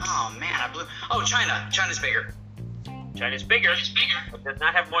 Oh man, I blew. Oh, China. China's bigger. China's bigger, but does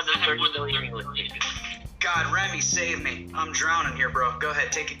not have more than 30 million English speakers. God, Remy, save me. I'm drowning here, bro. Go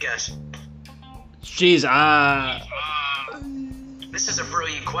ahead, take a guess. Jeez, This is a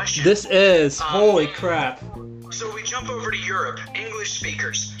brilliant question. this is, holy crap. So we jump over to Europe. English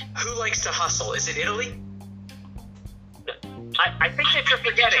speakers. Who likes to hustle? Is it Italy? I think that you're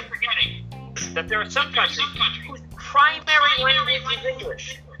forgetting that there are some countries whose primary language is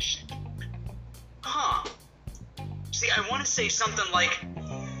English. Huh. See, I want to say something like,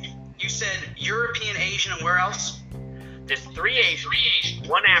 you said European, Asian, and where else? There's 3 Asian,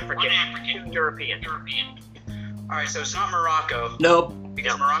 1 African, 2 European. Alright, so it's not Morocco. Nope.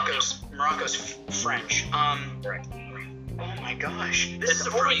 Because Morocco's French. Correct. Oh my gosh. This There's is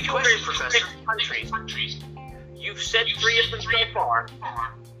a only brilliant question, Professor. 206 countries. You've said 3 of them so far.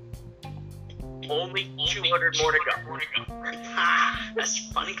 Only 200 more to go. That's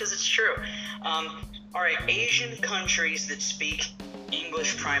funny because it's true. Alright, Asian countries that speak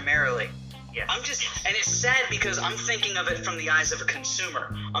English primarily. Yes. And it's sad because I'm thinking of it from the eyes of a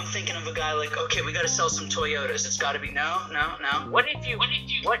consumer. I'm thinking of a guy like, okay, we gotta sell some Toyotas. It's gotta be no. What if you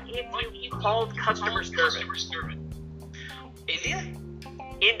called customer service? India?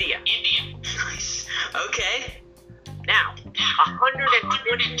 India. Nice. Okay. Now,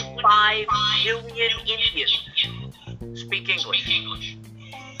 125 million Indians speak English.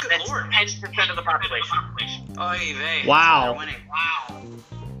 Good That's lord. 10% of the population. Oy vey. Wow. They're winning.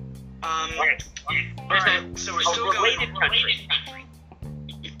 Alright. Alright, so we're still A related going. country.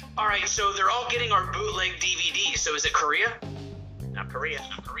 Alright, so they're all getting our bootleg DVD. So is it Korea? Not Korea.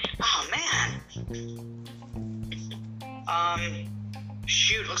 Oh man.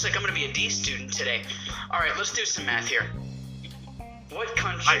 Shoot, looks like I'm gonna be a D student today. Alright, let's do some math here. What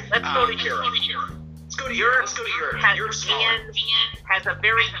country? Alright, let's go to Europe. Let's go to Europe. Let's go to Europe. Has, Europe's smaller. has a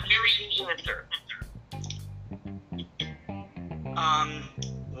very easy answer.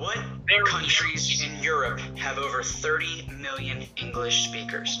 What Very countries in Europe have over 30 million English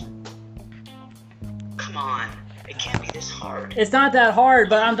speakers? Come on, it can't be this hard. It's not that hard,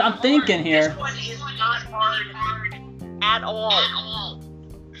 but I'm thinking here. This one is not hard at all.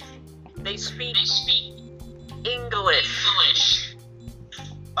 They speak English.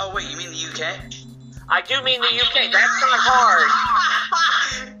 Oh wait, you mean the UK? I do mean the UK. That's not hard.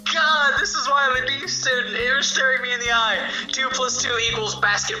 God, this is why I'm a D student. It was staring me in the eye. 2 + 2 =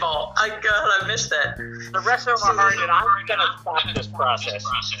 basketball. God, I missed that. The rest of them are hard, and I'm gonna stop this process.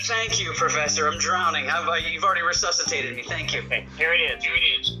 Thank you, Professor. I'm drowning. You've already resuscitated me. Thank you. Okay, here it is.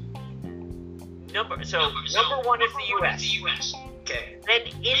 Number 1 is the US. Okay, Then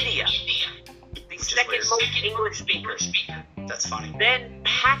India, the second most English speakers. that's funny. Then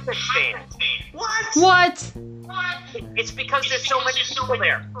Pakistan. What? It's because there's so many people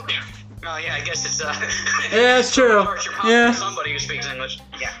there. Oh yeah, I guess it's Yeah, it's true. Yeah. Somebody who speaks English.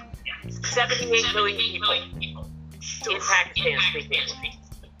 Yeah. 78 million people in Pakistan speak English.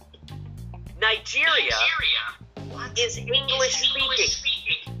 Nigeria is English speaking.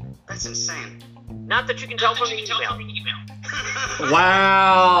 That's insane. Not that you can tell from the email.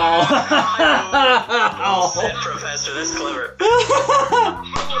 Wow. Well said, Professor. That's clever.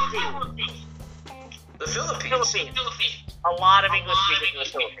 The Philippines. A lot of English speakers in the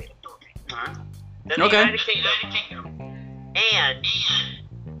Philippines. Huh? Then the Okay. United Kingdom. And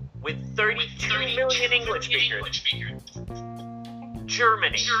with 32 million English speakers,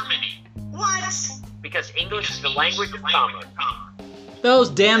 Germany. What? Because English is the language of commerce. Those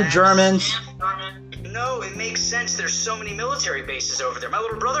damn Germans. No, it makes sense. There's so many military bases over there. My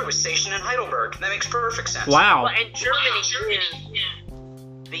little brother was stationed in Heidelberg. That makes perfect sense. Wow. Well, and Germany is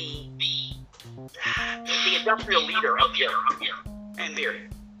the industrial leader of Europe. And beer.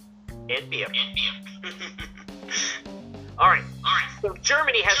 And beer. All right. So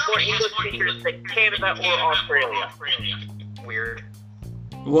Germany has more English speakers than Canada or Australia. Weird.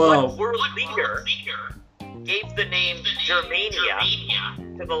 But Whoa. world leader gave the name Germania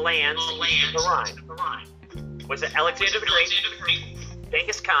to the lands east of the Rhine. Was it Alexander the Great,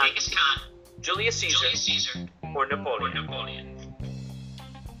 Genghis Khan, Julius Caesar, or Napoleon?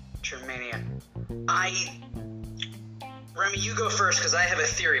 Germania. Remy, you go first because I have a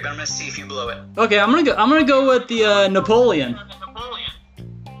theory, but I'm gonna see if you blow it. Okay, I'm gonna go with the Napoleon.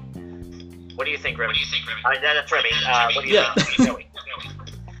 What do you think, Remy? That's Remy. What do you Yeah. think, Joey?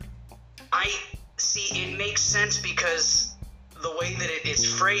 I see. It makes sense because the way that it's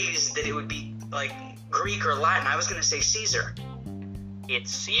phrased, that it would be like Greek or Latin. I was gonna say Caesar. It's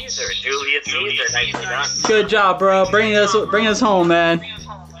Caesar, Julius Caesar. Nicely done. Good job, bro. Bring us home, man.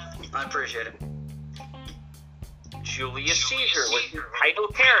 I appreciate it. Julius Caesar was the title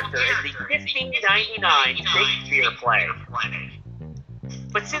character in the 1599 Shakespeare play.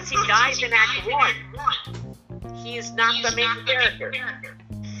 But since he dies in Act 1, he is not the main character.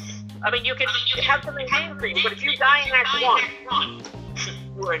 I mean, you can have the main name for you, but if you die in Act 1,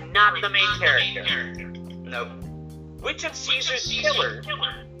 you are not the main character. Nope. Which of Caesar's killers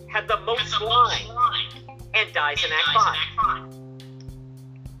had the most lines and dies in Act 5?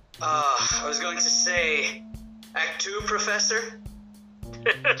 I was going to say Act 2, Professor.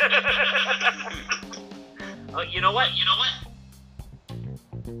 Oh, you know what?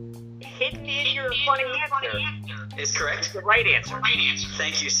 Hidden in your funny answer Is correct. is the right answer.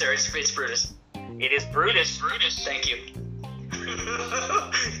 Thank you, sir. It's Brutus. It is Brutus. Thank you.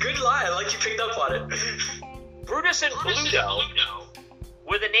 Good lie. I like you picked up on it. Brutus and Pluto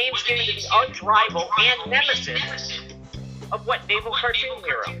were the names given to the arch rival and nemesis of what naval cartoon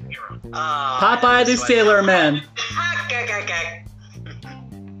hero? Popeye the Sailor Man.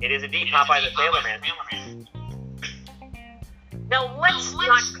 It is indeed Popeye the Sailor Man. Now let's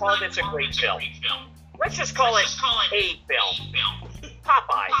not call this a great film. Let's just call it a film.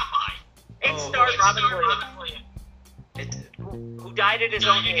 Popeye. It stars Robin Williams, who died at his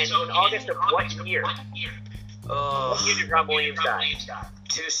own hand in August of what year? Oh, What year did Robin Williams die?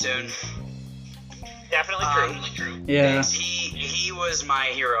 too soon. Definitely true. Yeah. He was my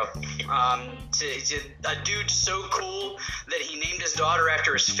hero. A dude so cool that he named his daughter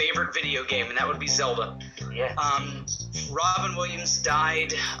after his favorite video game, and that would be Zelda. Yeah. Robin Williams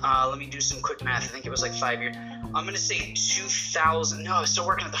died. Let me do some quick math. I think it was like 5 years. I'm gonna say 2000. No, I was still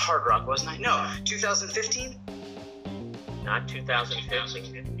working at the Hard Rock, wasn't I? No, 2015. Not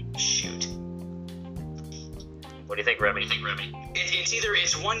 2015. Shoot. What do you think, Remy?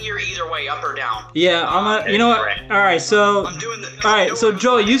 It's 1 year either way, up or down. Yeah, I'm gonna. You know what? All right, so. I'm doing the. All right, so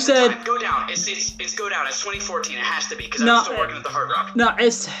Joe, you said. Go down. It's go down. It's 2014. It has to be because No, I'm still working at the Hard Rock. No,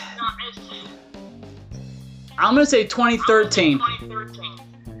 it's. I'm gonna say 2013.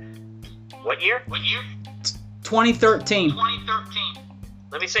 What year? 2013.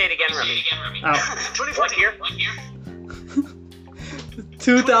 Let me say it again, Remy. Oh, 2014. What year?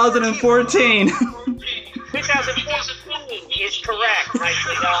 2014. 2014 is correct.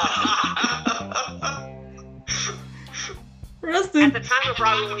 Nicely done. Rested. At the time of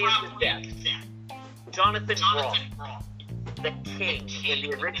Robin Williams' death, Jonathan Groff, the King in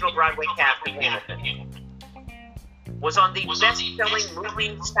the original Broadway cast of Hamilton, was on the best-selling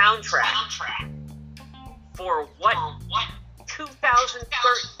movie soundtrack for what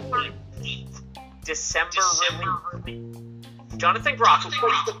 2013 December release. Jonathan Groff, who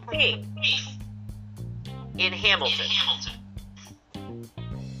plays the King in Hamilton,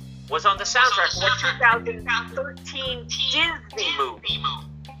 was on the soundtrack for what 2013 Disney movie.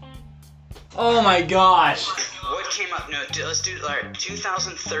 Oh my gosh. What came out? No, let's do. All right,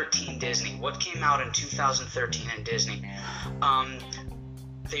 2013 Disney. What came out in 2013 in Disney?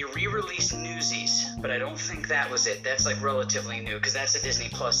 They re-released Newsies, but I don't think that was it. That's like relatively new because that's a Disney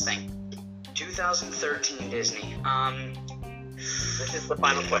Plus thing. 2013 Disney. This is the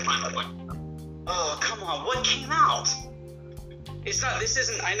final question. Oh, come on. What came out? It's not. This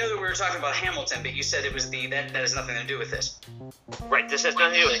isn't. I know that we were talking about Hamilton, but you said it was the. That has nothing to do with this. Right, this has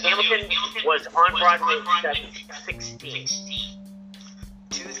nothing to do with it. Hamilton was on Broadway in 2016.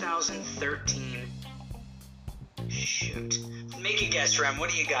 2013. Shoot. Make a guess, Rem. What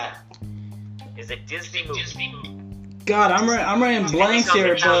do you got? Is a Disney movie. God, I'm running blanks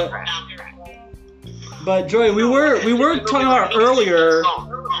here, but Joey, we were talking about earlier.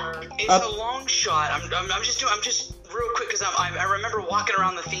 It's a long shot. I'm just real quick because I remember walking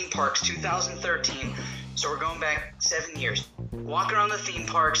around the theme parks 2013. So we're going back 7 years. Walking around the theme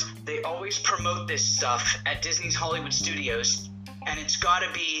parks, they always promote this stuff at Disney's Hollywood Studios, and it's got to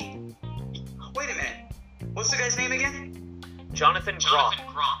be. Wait a minute. What's the guy's name again? Jonathan Groff.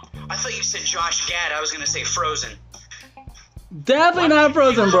 I thought you said Josh Gad. I was gonna say Frozen. Definitely not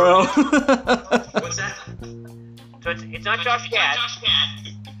Frozen, bro. What's that? So it's not Josh Gad,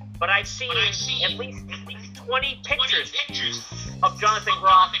 but I've seen at least 20 pictures of Jonathan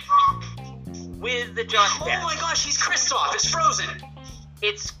Groff with the Josh Gad. Oh my gosh, he's Kristoff. It's Frozen.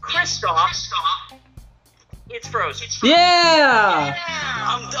 It's Kristoff. It's Frozen. Yeah.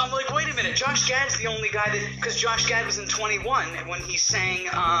 I'm like, wait a minute. Josh Gad's the only guy that, because Josh Gad was in 21 when he sang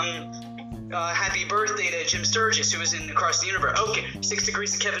Happy Birthday to Jim Sturgis, who was in Across the Universe. Okay, 6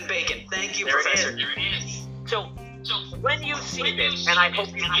 Degrees of Kevin Bacon. Thank you, Professor. There it is. So when you see this, and I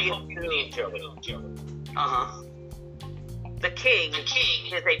hope you see it soon, Joey. Uh-huh. The King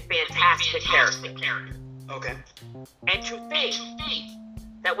is a fantastic character. Okay. And to think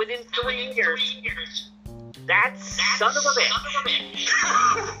that within 3 years, that son of a bitch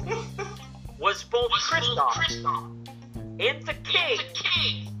was both Kristoff and the King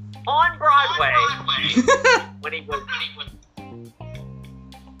on Broadway when he was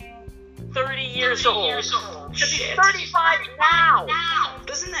 30 years old. Should be 35 now.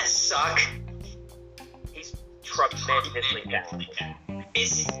 Doesn't that suck? He's tremendously talented.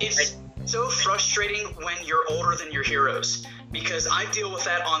 It's so frustrating when you're older than your heroes, because I deal with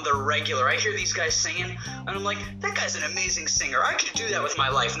that on the regular. I hear these guys singing, and I'm like, that guy's an amazing singer. I could do that with my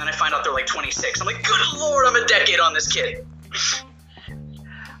life. And then I find out they're like 26. I'm like, good Lord, I'm a decade on this kid.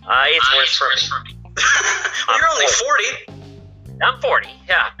 It's worse for me. Well, you're only 40. I'm 40.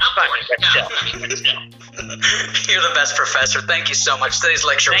 Yeah, I'm fine, but still. You're the best, Professor. Thank you so much. Today's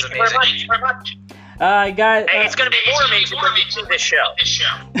lecture was amazing. Thank you very much. Guys. Hey, it's going to be more amazing when you see this show.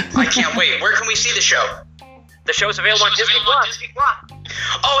 I can't wait. Where can we see the show? The show is available on Disney Plus. Oh,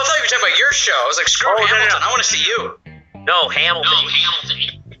 I thought you were talking about your show. I was like, screw Hamilton. No. I want to see you. No, Hamilton.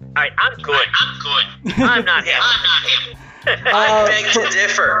 All right, I'm good. I'm not Hamilton. I beg to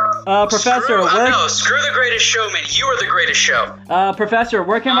differ. Professor, screw the Greatest Showman. You are the greatest show. Professor,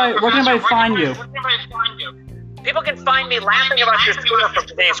 where can I find you? People can find me laughing about your score from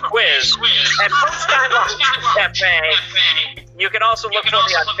today's quiz at Lunchtime Cafe. You can also look for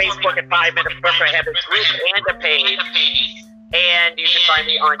me on Facebook at 5 Minute Professor. I have a group and a page. And you can find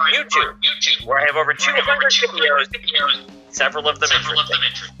me on YouTube, where I have over 200 videos, several of them interesting.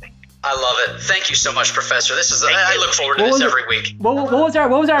 I love it. Thank you so much, Professor. This is I look forward to this every week. What was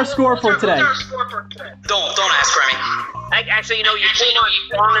our score for today? Don't ask, Remy. Actually, you came on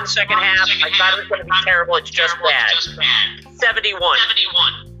strong in the second half. I thought it was going to be terrible. It's just bad. 71.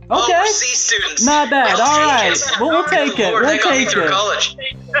 Okay. Overseas students. Not bad. All right. We'll take it. We'll take it. College.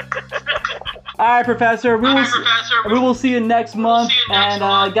 All right, Professor. We will see you next month. And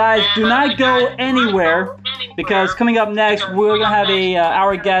guys, do not go anywhere, because coming up next, we're gonna have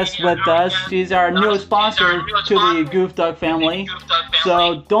our guest with us. She's our newest sponsor to the Goof Duck family.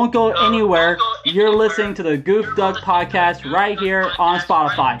 So don't go anywhere. You're listening to the Goof Duck podcast right here on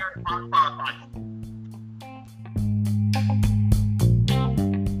Spotify.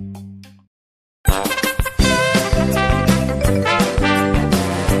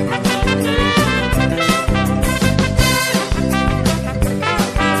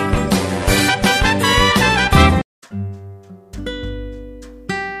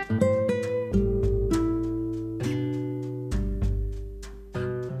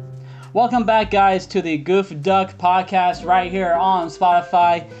 Welcome back, guys, to the Goof Duck podcast right here on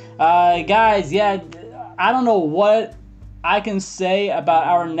Spotify. Guys, I don't know what I can say about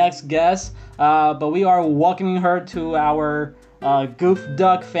our next guest, but we are welcoming her to our Goof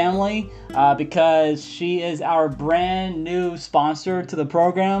Duck family because she is our brand new sponsor to the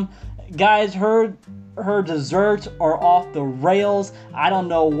program. Guys, her desserts are off the rails. I don't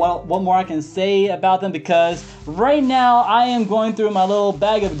know what more I can say about them because right now I am going through my little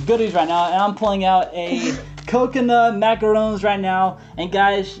bag of goodies right now and I'm pulling out a coconut macaroons right now. And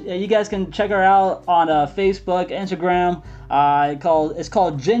guys, you guys can check her out on Facebook, Instagram. It's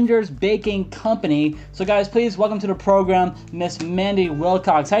called Ginger's Baking Company. So guys, please welcome to the program, Miss Mandy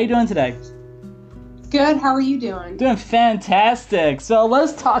Wilcox. How you doing today? Good. How are you doing? Doing fantastic. So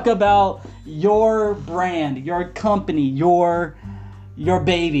let's talk about your brand, your company, your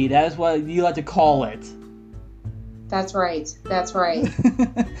baby. That is what you like to call it. That's right. That's right.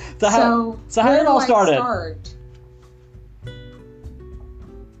 so how did it all started?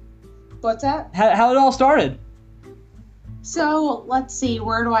 What's that? How it all started? So let's see.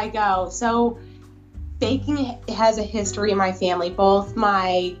 Where do I go? So baking has a history in my family. Both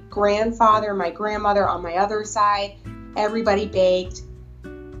my grandfather, my grandmother on my other side, everybody baked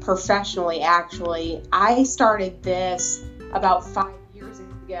professionally, actually. I started this about 5 years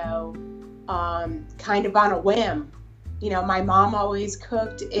ago, kind of on a whim. You know, my mom always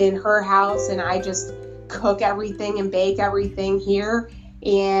cooked in her house, and I just cook everything and bake everything here.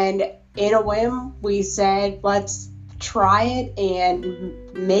 And in a whim, we said, let's try it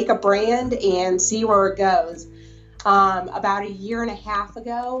and make a brand and see where it goes. About a year and a half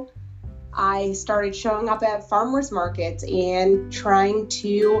ago, I started showing up at farmers markets and trying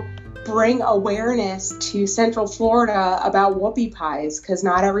to bring awareness to Central Florida about whoopie pies because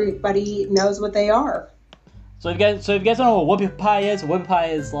not everybody knows what they are. So if you guys don't know what whoopie pie is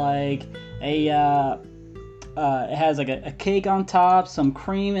like it has like a cake on top, some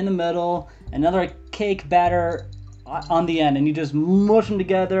cream in the middle, another cake batter on the end, and you just mush them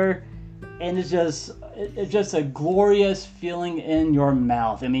together, and it's just a glorious feeling in your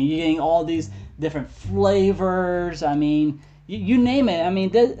mouth. I mean, you're getting all these different flavors. I mean, you name it. I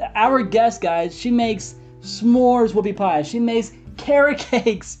mean, our guest, guys, she makes s'mores whoopie pies. She makes carrot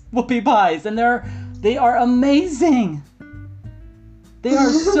cakes whoopie pies, and they are amazing. They are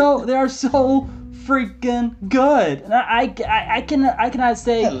so freaking good. And I cannot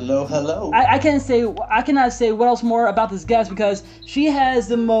say hello. I cannot say what else more about this guest because she has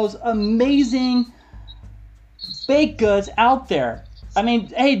the most amazing baked goods out there. I mean,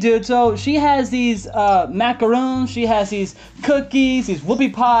 hey dude, so she has these macaroons, she has these cookies, these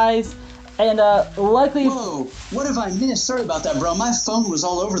whoopie pies, and luckily... Whoa, what have I missed? Sorry about that, bro. My phone was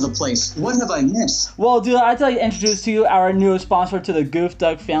all over the place. What have I missed? Well, dude, I'd like to introduce to you our newest sponsor to the Goof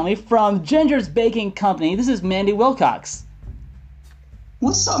Duck family from Ginger's Baking Company. This is Mandy Wilcox.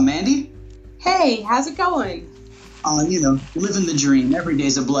 What's up, Mandy? Hey, how's it going? Living the dream. Every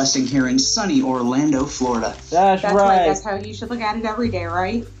day's a blessing here in sunny Orlando, Florida. That's right. That's how you should look at it every day,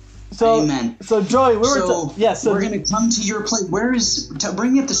 right? So, Amen. So, Joey, we're going to come to your place.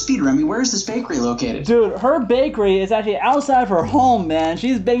 Bring me up to speed, Remy. Where is this bakery located? Dude, her bakery is actually outside of her home, man.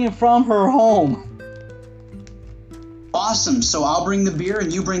 She's baking from her home. Awesome. So I'll bring the beer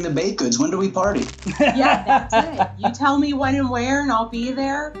and you bring the baked goods. When do we party? Yeah, that's it. You tell me when and where, and I'll be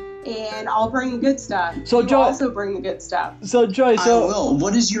there. And I'll bring the good stuff. So you also bring the good stuff. So Joy, I will.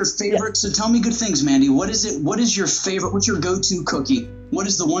 What is your favorite? Yeah. So tell me good things, Mandy. What is it? What is your favorite? What's your go-to cookie? What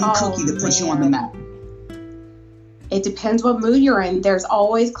is the one cookie that puts you on the map? It depends what mood you're in. There's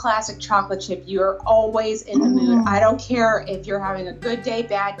always classic chocolate chip. You're always in the mood. I don't care if you're having a good day,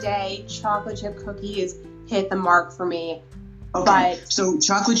 bad day. Chocolate chip cookies hit the mark for me. Okay. So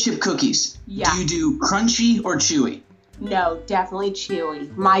chocolate chip cookies. Yeah. Do you do crunchy or chewy? No, definitely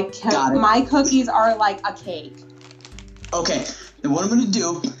chewy. My cookies are like a cake. Okay, then what I'm going to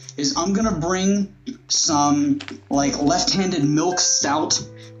do is I'm going to bring some like left-handed milk stout,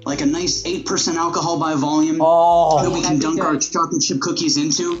 like a nice 8% alcohol by volume that we can dunk our chocolate chip cookies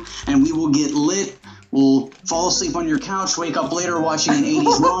into, and we will get lit. We'll fall asleep on your couch, wake up later watching an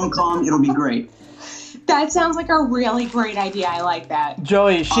 80s rom-com. It'll be great. That sounds like a really great idea. I like that.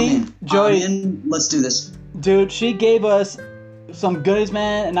 Joey, I'm in. Let's do this. Dude, she gave us some goodies,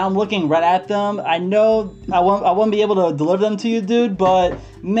 man, and I'm looking right at them. I know I won't be able to deliver them to you, dude, but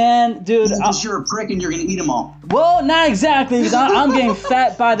man, dude, because you're a prick and you're gonna eat them all. Well, not exactly, because I'm getting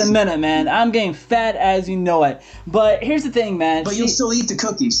fat by the minute, man. I'm getting fat as you know it. But here's the thing, man. But you'll still eat the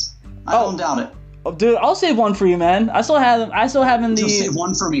cookies. I don't doubt it. Oh, dude, I'll save one for you, man. I still have them. You'll save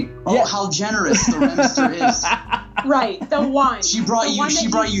one for me. Oh, yeah. How generous the Remster is. Right, the one. She brought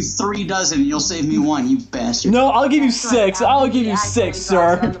you 3 dozen. You'll save me 1, you bastard. No, I'll give you 6. I'll give you 6,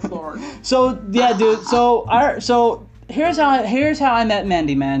 sir. So yeah, dude. So here's how I met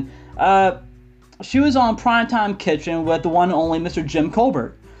Mandy, man. She was on Primetime Kitchen with the one and only Mr. Jim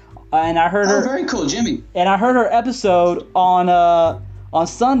Colbert, and I heard her. Oh, very cool, Jimmy. And I heard her episode on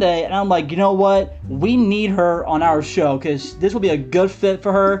Sunday, and I'm like, you know what? We need her on our show because this will be a good fit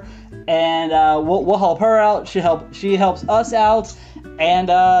for her, and we'll help her out. She helps us out,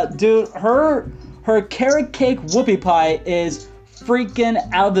 and dude, her carrot cake whoopie pie is freaking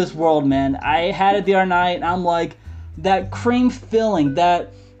out of this world, man. I had it the other night, and I'm like, that cream filling,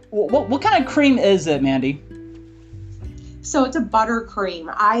 that. What kind of cream is it, Mandy? So it's a buttercream.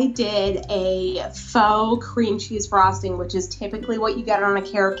 I did a faux cream cheese frosting, which is typically what you get on a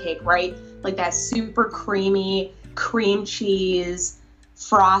carrot cake, right? Like that super creamy cream cheese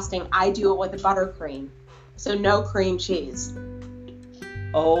frosting. I do it with a buttercream. So no cream cheese.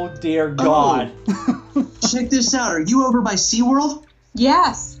 Oh, dear God. Oh, check this out. Are you over by SeaWorld?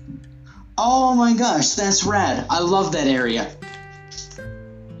 Yes. Oh my gosh, that's rad. I love that area.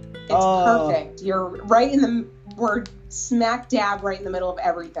 It's perfect. You're right we're smack dab right in the middle of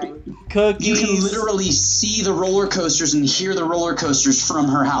everything. Cookies. You can literally see the roller coasters and hear the roller coasters from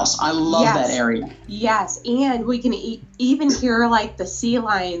her house. I love that area. Yes, and we can even hear like the sea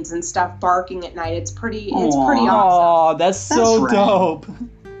lions and stuff barking at night. It's pretty awesome. Oh, that's so dope.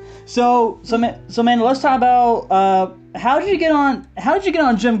 So man, let's talk about how did you get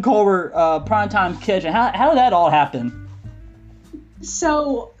on Jim Colbert Primetime Kitchen? How did that all happen?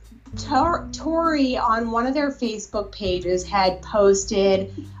 So Tori on one of their Facebook pages had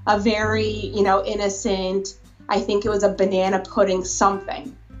posted a very, innocent, I think it was a banana pudding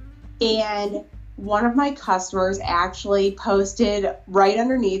something. And one of my customers actually posted right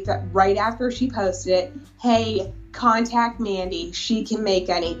underneath, right after she posted it, hey, contact Mandy. She can make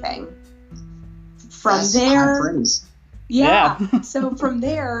anything. That's high praise. Yeah. So from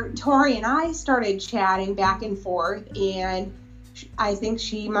there, Tori and I started chatting back and forth, and I think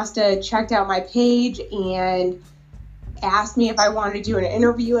she must have checked out my page and asked me if I wanted to do an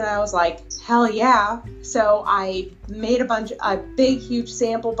interview, and I was like, hell yeah. So I made a big, huge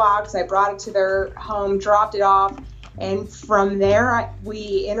sample box. I brought it to their home, dropped it off, and from there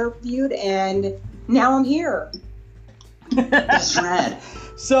we interviewed, and now I'm here. That's rad.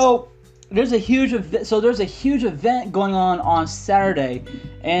 So there's a huge event going on Saturday,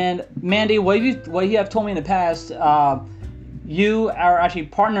 and Mandy, what you have told me in the past, you are actually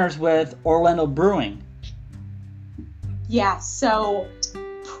partners with Orlando Brewing. Yeah, so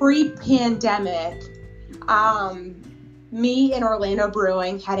pre-pandemic, me and Orlando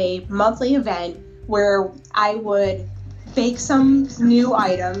Brewing had a monthly event where I would bake some new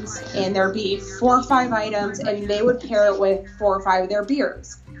items, and there'd be 4 or 5 items, and they would pair it with 4 or 5 of their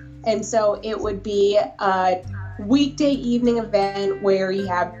beers. And so it would be a weekday evening event where you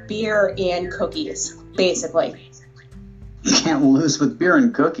have beer and cookies, basically. You can't lose with beer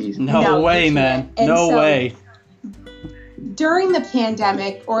and cookies. No way, man. No way. During the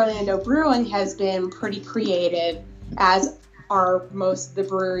pandemic, Orlando Brewing has been pretty creative, as are most of the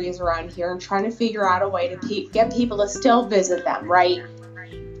breweries around here, and trying to figure out a way to get people to still visit them, right?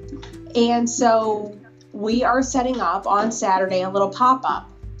 And so we are setting up on Saturday a little pop-up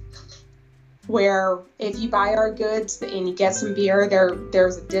where if you buy our goods and you get some beer,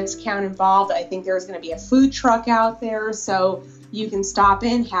 there's a discount involved. I think there's going to be a food truck out there, so you can stop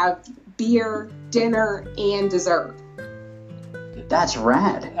in, have beer, dinner, and dessert. That's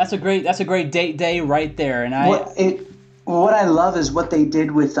rad. That's a great date day right there. And what I love is what they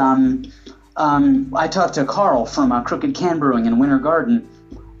did with I talked to Carl from Crooked Can Brewing in Winter Garden,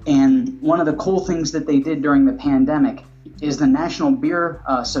 and one of the cool things that they did during the pandemic is the National Beer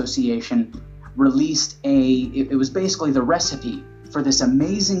Association released it was basically the recipe for this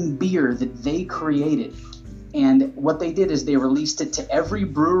amazing beer that they created. And what they did is they released it to every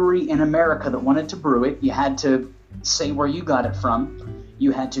brewery in America that wanted to brew it. You had to say where you got it from.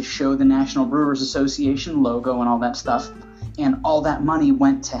 You had to show the National Brewers Association logo and all that stuff. And all that money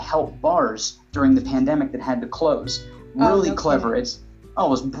went to help bars during the pandemic that had to close. Really clever. It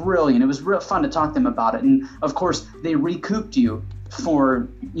was brilliant. It was real fun to talk to them about it. And of course, they recouped you for,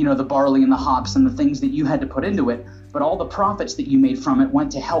 the barley and the hops and the things that you had to put into it. But all the profits that you made from it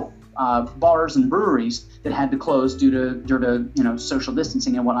went to help bars and breweries that had to close due to social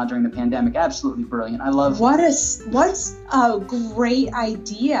distancing and whatnot during the pandemic. Absolutely brilliant. I love. What's a great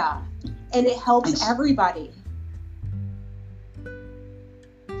idea, and it helps everybody.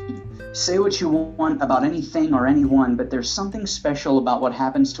 Say what you want about anything or anyone, but there's something special about what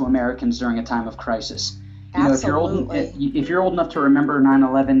happens to Americans during a time of crisis. You know, if you're old enough to remember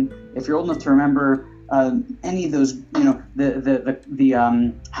 9/11, if you're old enough to remember any of those, you know,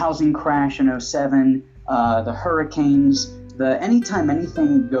 the housing crash in '07, the hurricanes, anytime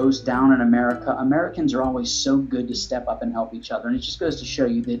anything goes down in America, Americans are always so good to step up and help each other, and it just goes to show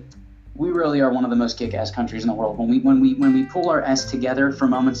you that we really are one of the most kick-ass countries in the world. When we pull our S together for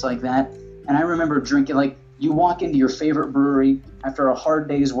moments like that, and I remember drinking, like, you walk into your favorite brewery after a hard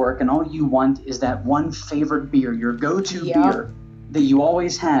day's work, and all you want is that one favorite beer, your go-to beer that you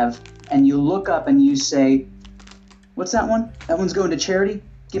always have, and you look up and you say, "What's that one? That one's going to charity?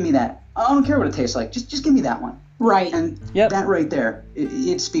 Give me that. I don't care what it tastes like. Just give me that one." Right. And that right there,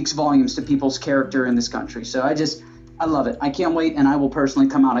 it speaks volumes to people's character in this country. So I love it. I can't wait, and I will personally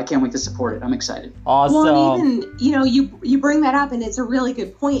come out. I can't wait to support it. I'm excited. Awesome. Well, and even, you know, you bring that up, and it's a really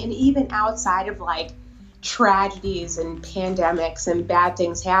good point. And even outside of, like, tragedies and pandemics and bad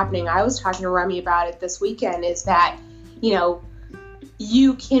things happening, I was talking to Remy about it this weekend, is that, you know,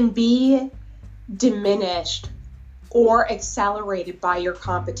 you can be diminished or accelerated by your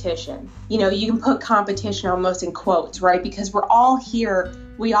competition. You know, you can put competition almost in quotes, right? Because we're all here,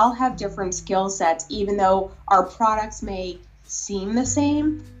 we all have different skill sets, even though our products may seem the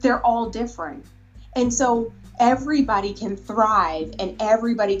same, they're all different. And so everybody can thrive and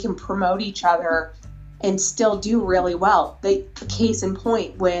everybody can promote each other and still do really well. The case in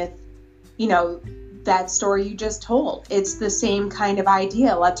point with, you know, that story you just told. It's the same kind of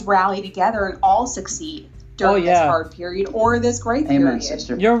idea. Let's rally together and all succeed during this hard period or this great period. Amen,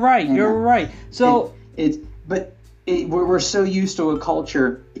 sister. You're right. Amen. You're right. So we're so used to a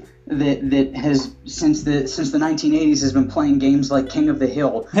culture that has since the 1980s has been playing games like King of the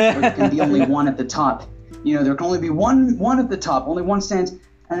Hill, where there can be only one at the top. You know, there can only be one at the top, only one stands.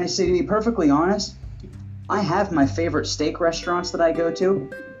 And I say, to be perfectly honest, I have my favorite steak restaurants that I go to,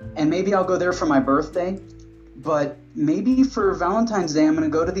 and maybe I'll go there for my birthday, but maybe for Valentine's Day I'm going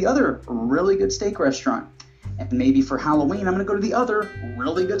to go to the other really good steak restaurant. And maybe for Halloween, I'm going to go to the other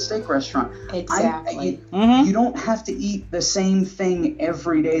really good steak restaurant. Exactly. You don't have to eat the same thing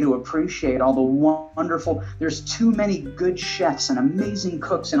every day to appreciate all the wonderful... There's too many good chefs and amazing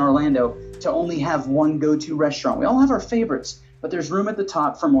cooks in Orlando to only have one go-to restaurant. We all have our favorites, but there's room at the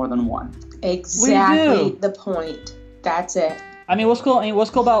top for more than one. Exactly the point. That's it. I mean, what's cool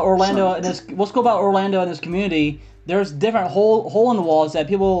about Orlando and this community? There's different hole in the walls that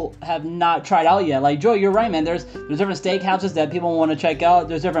people have not tried out yet. Like, Joe, you're right, man. There's different steakhouses that people want to check out.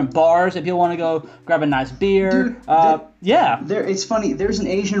 There's different bars that people want to go grab a nice beer. Dude, it's funny. There's an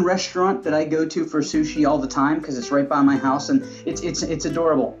Asian restaurant that I go to for sushi all the time because it's right by my house, and it's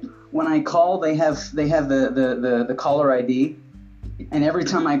adorable. When I call, they have the caller ID, and every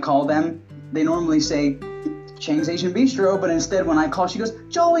time I call them, they normally say Chang's Asian Bistro, but instead when I call, she goes,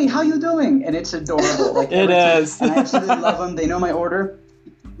 "Joey, how you doing?" And it's adorable. Like, it is. And I absolutely love them. They know my order.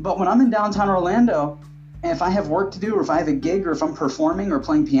 But when I'm in downtown Orlando, and if I have work to do, or if I have a gig, or if I'm performing or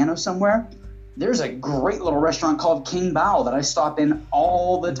playing piano somewhere, there's a great little restaurant called King Bao that I stop in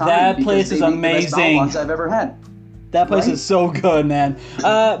all the time. That place is amazing. The best bao buns I've ever had. That place is so good, man.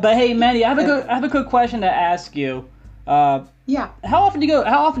 But hey, Mandy, I have a quick question to ask you. Yeah. How often do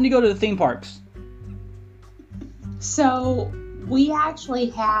you go to the theme parks? So we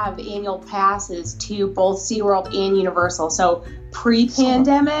actually have annual passes to both SeaWorld and Universal. So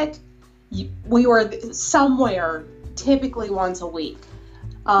pre-pandemic, we were somewhere typically once a week.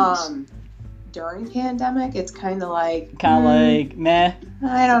 During pandemic, it's kind of like meh.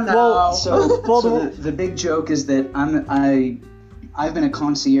 I don't know. Well, so the big joke is that I've been a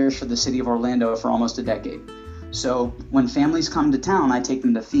concierge for the city of Orlando for almost a decade. So when families come to town, I take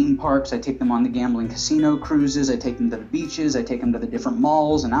them to theme parks, I take them on the gambling casino cruises, I take them to the beaches, I take them to the different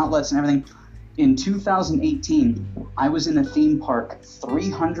malls and outlets and everything. In 2018, I was in a theme park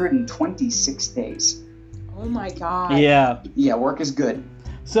 326 days. Oh my God. Yeah. Yeah, work is good.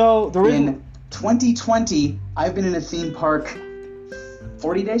 So in 2020, I've been in a theme park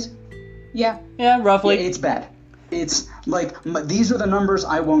 40 days? Yeah. Yeah, roughly. Yeah, it's bad. It's like, these are the numbers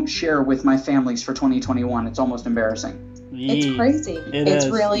I won't share with my families for 2021. It's almost embarrassing. It's crazy. It's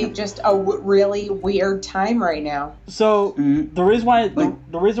really just a really weird time right now. So the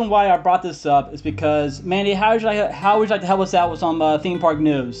reason why I brought this up is because, Mandy, how would you like to help us out with some theme park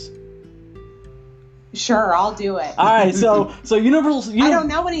news? Sure, I'll do it. All right, so Universal. I don't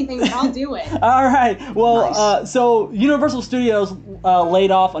know anything, but I'll do it. All right. Well, nice. So Universal Studios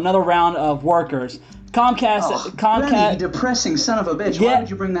laid off another round of workers. Comcast, you depressing son of a bitch. Yeah. Why would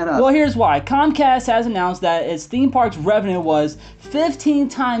you bring that up? Well, here's why. Comcast has announced that its theme park's revenue was 15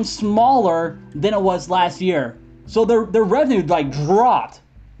 times smaller than it was last year. So their revenue dropped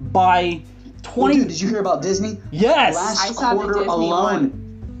by 20. Dude, did you hear about Disney? Yes. I saw the Disney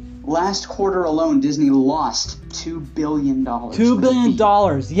Last quarter alone, Disney lost $2 billion. $2 billion.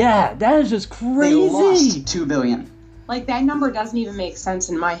 Yeah, that is just crazy. They lost $2 billion. Like, that number doesn't even make sense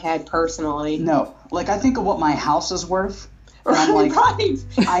in my head personally. No. Like, I think of what my house is worth. And I'm like, right.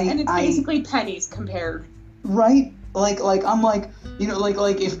 And it's basically pennies compared. Right? Like I'm like, you know,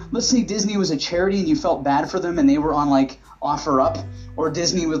 like if, let's say Disney was a charity and you felt bad for them and they were on, like, OfferUp, or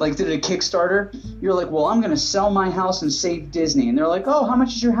Disney would, like, did a Kickstarter, you're like, well, I'm going to sell my house and save Disney. And they're like, oh, how much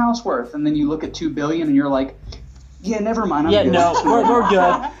is your house worth? And then you look at $2 billion and you're like, yeah, never mind. I'm good. No, we're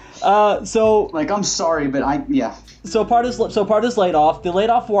good. So, like, I'm sorry, but So part of this layoff, the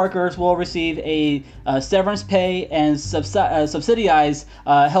laid-off workers will receive a severance pay and subsidized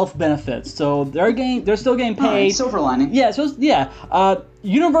health benefits. So they're still getting paid. Right, silver lining. Yeah. So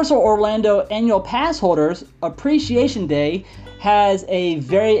Universal Orlando annual pass holders Appreciation Day has a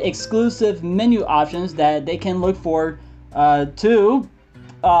very exclusive menu options that they can look forward to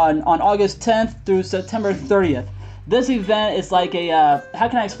on August 10th through September 30th. This event is like a, how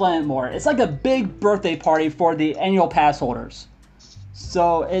can I explain it more? It's like a big birthday party for the annual pass holders.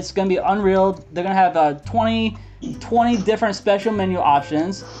 So it's going to be unreal. They're going to have 20 different special menu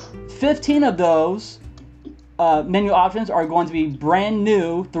options. 15 of those menu options are going to be brand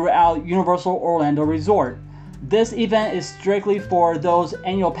new throughout Universal Orlando Resort. This event is strictly for those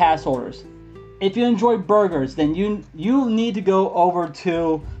annual pass holders. If you enjoy burgers, then you need to go over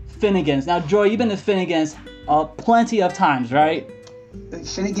to Finnegan's. Now, Joy, you've been to Finnegan's plenty of times, right?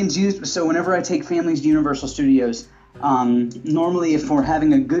 Finnegan's used, so whenever I take families to Universal Studios, normally if we're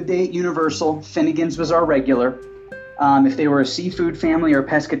having a good day at Universal, Finnegan's was our regular. If they were a seafood family or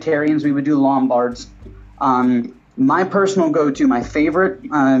pescatarians, we would do Lombards. My personal go-to, my favorite,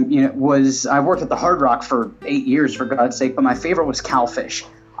 was, I worked at the Hard Rock for 8 years, for God's sake, but my favorite was Cowfish.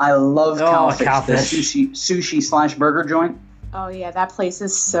 I love Cowfish. The sushi / burger joint. Oh yeah, that place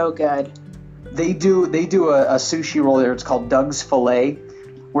is so good. They do a sushi roll there. It's called Doug's Filet,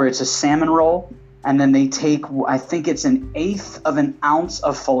 where it's a salmon roll, and then they take, I think it's 1/8 of an ounce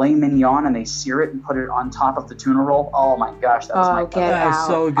of filet mignon, and they sear it and put it on top of the tuna roll. Oh my gosh, that was my favorite. That is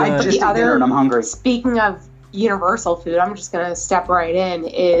so good. I just ate dinner and I'm hungry. Speaking of Universal food, I'm just gonna step right in,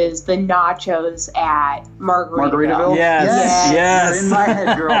 is the nachos at Margaritaville. Yes. You're in my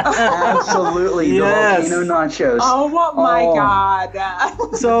head, girl. Absolutely. Yes. The volcano nachos. Oh my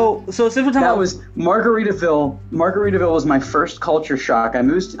god. So since we're talking that was Margaritaville. Margaritaville was my first culture shock. I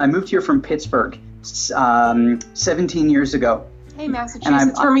moved here from Pittsburgh 17 years ago. Hey,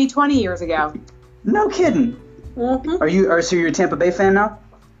 Massachusetts for me 20 years ago. No kidding. Mm-hmm. So you're a Tampa Bay fan now?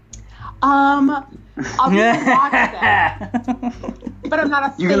 I'll be watch that, but I'm not a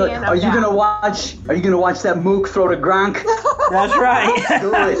fan of that. Are you gonna watch that Mook throw to Gronk? That's right.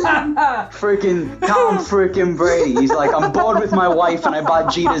 Do it. Freaking Tom freaking Brady. He's like, I'm bored with my wife and I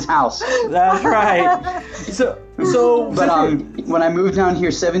bought Jeter's house. That's right. But when I moved down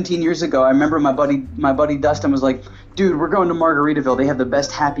here 17 years ago, I remember my buddy Dustin was like, dude, we're going to Margaritaville. They have the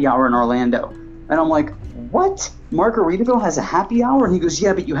best happy hour in Orlando. And I'm like, what? Margaritaville has a happy hour? And he goes,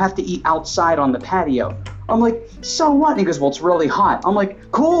 yeah, but you have to eat outside on the patio. I'm like, so what? And he goes, well, it's really hot. I'm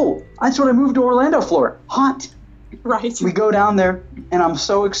like, cool. That's what I moved to Orlando for. Hot. Right. We go down there, and I'm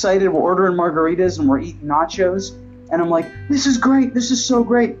so excited. We're ordering margaritas, and we're eating nachos. And I'm like, this is great. This is so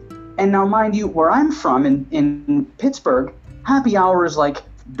great. And now, mind you, where I'm from in Pittsburgh, happy hour is like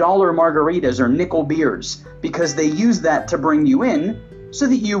dollar margaritas or nickel beers, because they use that to bring you in so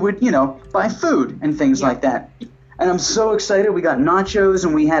that you would, buy food and things like that. And I'm so excited. We got nachos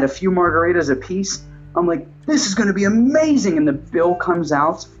and we had a few margaritas apiece. I'm like, this is going to be amazing. And the bill comes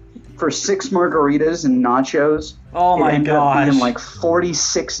out for 6 margaritas and nachos. Oh my gosh. It ended up being like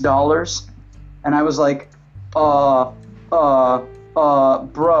 $46. And I was like, bro.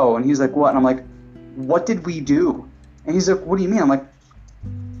 And he's like, what? And I'm like, what did we do? And he's like, what do you mean? I'm like,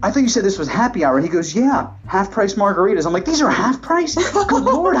 I thought you said this was happy hour. He goes, yeah, half-price margaritas. I'm like, these are half-price? Good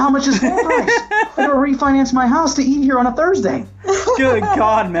Lord, how much is full-price? I gotta refinance my house to eat here on a Thursday. Good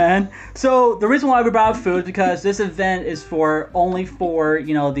God, man. So the reason why we brought up food is because this event is only for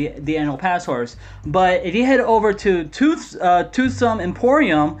the annual pass holders. But if you head over to Toothsome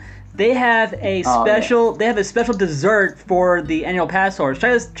Emporium, they have a special dessert for the annual pass holders.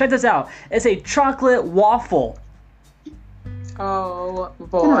 Check this out. It's a chocolate waffle. Oh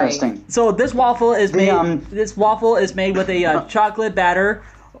boy! Interesting. So this waffle is made. This waffle is made with a chocolate batter,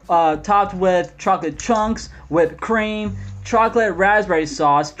 topped with chocolate chunks, whipped cream, chocolate raspberry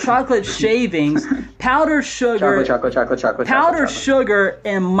sauce, chocolate shavings, powdered sugar, sugar,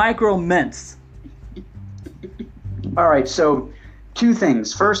 and micro mints. All right, so Two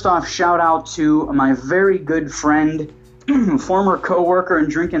things. First off, shout out to my very good friend, former co-worker and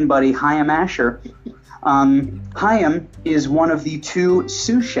drinking buddy, Chaim Asher. Chaim is one of the 2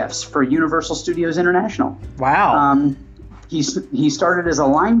 sous chefs for Universal Studios International. Wow. He started as a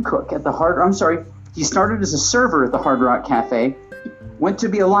line cook at the he started as a server at the Hard Rock Cafe, went to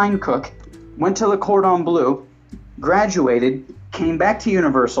be a line cook, went to Le Cordon Bleu, graduated, came back to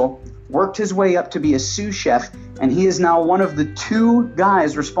Universal, worked his way up to be a sous chef, and he is now one of the 2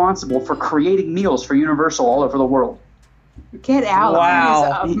 guys responsible for creating meals for Universal all over the world. Get out.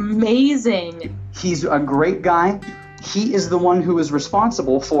 Wow. He's amazing. He's a great guy. He is the one who was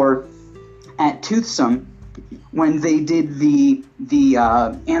responsible for, at Toothsome, when they did the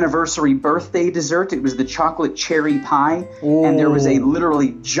anniversary birthday dessert. It was the chocolate cherry pie. Ooh. And there was a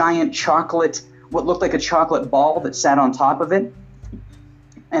literally giant chocolate, what looked like a chocolate ball that sat on top of it.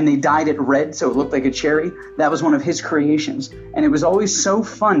 And they dyed it red so it looked like a cherry. That was one of his creations. And it was always so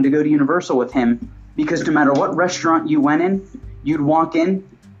fun to go to Universal with him, because no matter what restaurant you went in, you'd walk in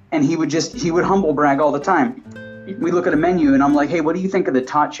and he would humble brag all the time. We look at a menu and I'm like, hey, what do you think of the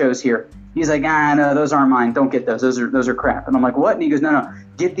tachos here? He's like, no, those aren't mine. Don't get those. Those are crap. And I'm like, what? And he goes, no,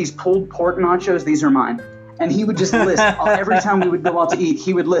 get these pulled pork nachos. These are mine. And he would just list, every time we would go out to eat,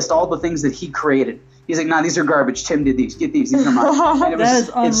 he would list all the things that he created. He's like, nah, these are garbage. Tim did these. Get these. These are mine. And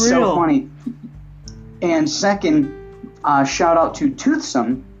it's so funny. And second, shout out to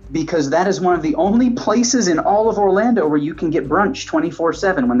Toothsome, because that is one of the only places in all of Orlando where you can get brunch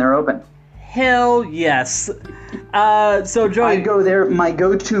 24/7 when they're open. Hell yes. So Joey, I go there. My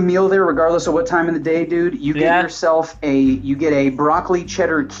go-to meal there, regardless of what time of the day, dude. You get yourself a broccoli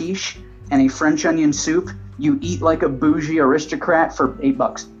cheddar quiche and a French onion soup. You eat like a bougie aristocrat for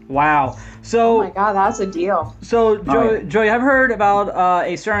 $8. Wow. So, oh my God, that's a deal. So, Joey, I've heard about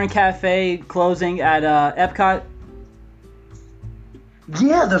a certain cafe closing at Epcot.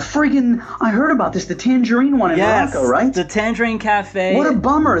 Yeah, I heard about this, the Tangerine one in Morocco, right? The Tangerine Cafe. What a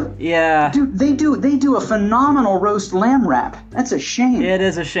bummer. Yeah. Dude, they do a phenomenal roast lamb wrap. That's a shame. It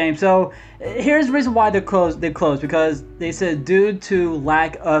is a shame. So, here's the reason why they closed, because they said due to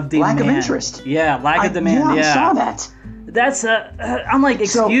lack of demand. Lack of interest. Yeah, lack of demand. Yeah, I saw that. That's I'm like,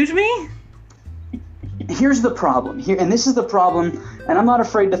 excuse me? Here's the problem. And this is the problem, and I'm not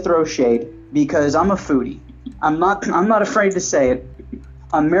afraid to throw shade because I'm a foodie. I'm not afraid to say it.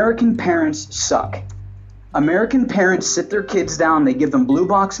 American parents suck. American parents sit their kids down, they give them blue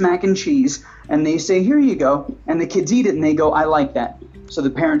box mac and cheese, and they say, here you go. And the kids eat it and they go, I like that. So the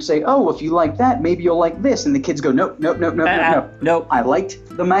parents say, oh, if you like that, maybe you'll like this. And the kids go, nope. I liked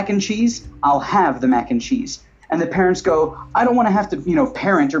the mac and cheese, I'll have the mac and cheese. And the parents go, I don't want to have to,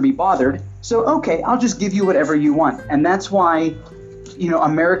 parent or be bothered. So, okay, I'll just give you whatever you want. And that's why,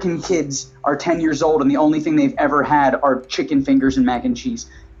 American kids are 10 years old and the only thing they've ever had are chicken fingers and mac and cheese.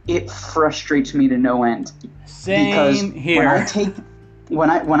 It frustrates me to no end. Same because here.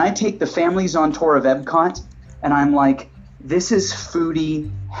 When I take the families on tour of Epcot and I'm like, this is foodie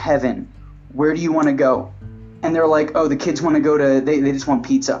heaven. Where do you want to go? And they're like, oh, the kids want to go to, they just want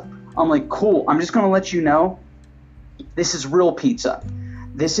pizza. I'm like, cool. I'm just going to let you know, this is real pizza.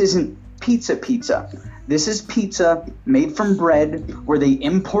 This isn't pizza. This is pizza made from bread where they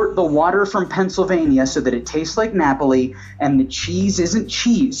import the water from Pennsylvania so that it tastes like Napoli, and the cheese isn't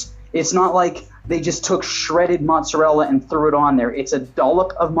cheese. It's not like they just took shredded mozzarella and threw it on there. It's a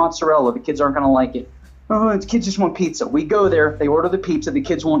dollop of mozzarella. The kids aren't going to like it. Oh, the kids just want pizza. We go there, they order the pizza, the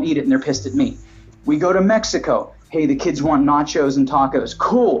kids won't eat it, and they're pissed at me. We go to Mexico. Hey, the kids want nachos and tacos.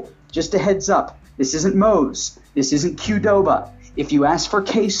 Cool. Just a heads up. This isn't Moe's. This isn't Qdoba. If you ask for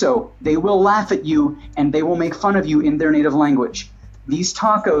queso, they will laugh at you and they will make fun of you in their native language. These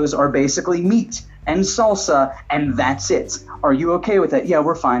tacos are basically meat and salsa, and that's it. Are you okay with that? Yeah,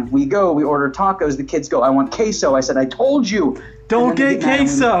 we're fine. We go, we order tacos. The kids go, I want queso. I said, I told you. Don't get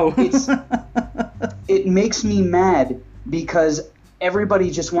queso. It makes me mad because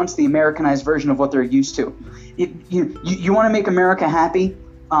everybody just wants the Americanized version of what they're used to. You want to make America happy?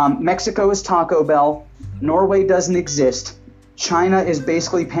 Mexico is Taco Bell. Norway doesn't exist. China is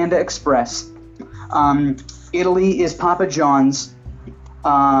basically Panda Express. Italy is Papa John's.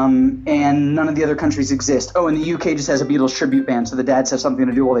 And none of the other countries exist. Oh, and the UK just has a Beatles tribute band, so the dads have something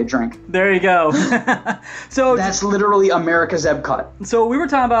to do while they drink. There you go. So that's literally America's Epcot. So we were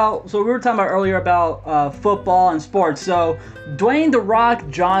talking about earlier about football and sports. So Dwayne "The Rock"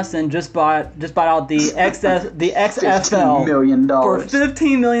 Johnson just bought out the XFL $15 million for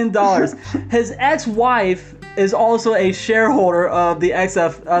 $15 million. His ex-wife is also a shareholder of the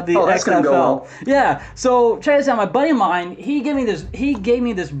XFL. That's gonna go well. Yeah. So check this out. My buddy of mine, he gave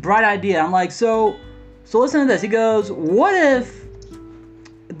me this bright idea. I'm like, so listen to this. He goes, what if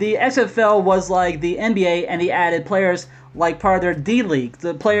the XFL was like the NBA, and they added players like part of their D League,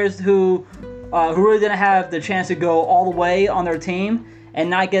 the players who really didn't have the chance to go all the way on their team and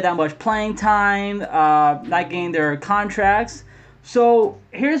not get that much playing time, not getting their contracts. So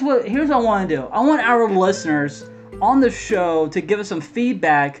here's what I want to do. I want our listeners on the show to give us some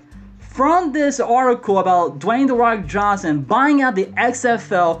feedback from this article about Dwayne "The Rock" Johnson buying out the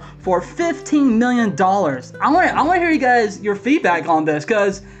XFL for $15 million. I want to hear you guys, your feedback on this,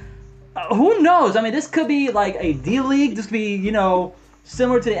 because who knows? I mean, this could be like a D League. This could be,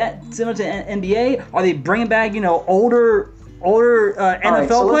 similar to NBA. Are they bringing back, older NFL right,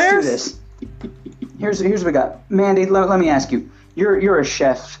 so players? Let's do this. Here's what we got. Mandy, let me ask you. You're a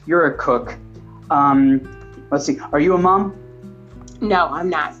chef. You're a cook. Let's see. Are you a mom? No, I'm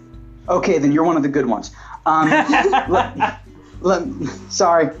not. Okay, then you're one of the good ones.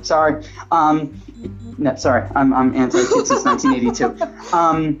 Sorry. No, sorry. I'm anti-kid since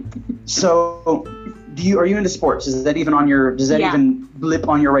 1982. So, are you into sports? Is that even on your? Does that even blip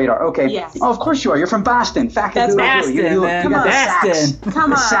on your radar? Okay. Yes. Oh, of course you are. You're from Boston. That's Boston, man. You got the Sacs. Come on.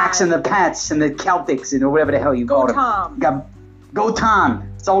 The Sacs and the Pats and the Celtics and whatever the hell you call them. Go Tom.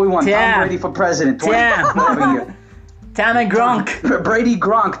 That's all we want. Yeah. Tom Brady for president. Whatever year. Tom and Gronk. Brady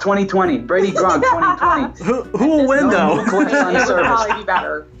Gronk 2020. Brady Gronk 2020. Who will win though? It would probably be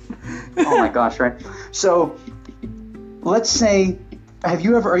better. Oh my gosh, right? So, let's say, are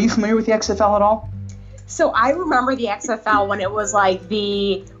you familiar with the XFL at all? So I remember the XFL when it was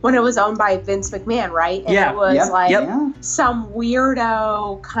when it was owned by Vince McMahon, right? And it was some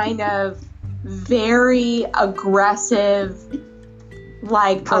weirdo kind of very aggressive,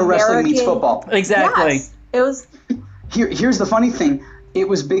 like pro American wrestling meets football. Exactly. Yes, it was. Here's the funny thing. It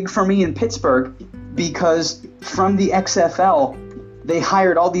was big for me in Pittsburgh because from the XFL, they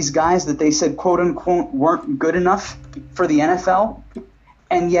hired all these guys that they said, quote unquote, weren't good enough for the NFL.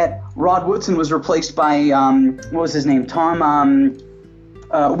 And yet Rod Woodson was replaced by, what was his name? Tom,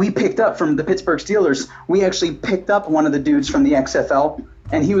 we picked up from the Pittsburgh Steelers. We actually picked up one of the dudes from the XFL,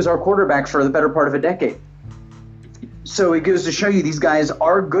 and he was our quarterback for the better part of a decade. So it goes to show you these guys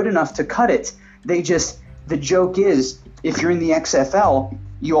are good enough to cut it. The joke is, if you're in the XFL,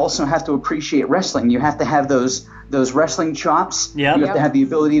 you also have to appreciate wrestling. You have to have those wrestling chops. Yep. You have to have the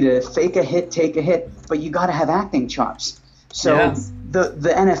ability to fake a hit, take a hit, but you got to have acting chops. So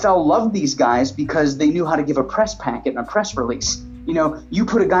the NFL loved these guys because they knew how to give a press packet and a press release. You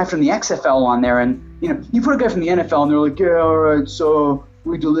put a guy from the XFL on there, and you put a guy from the NFL, and they're like, yeah, all right, so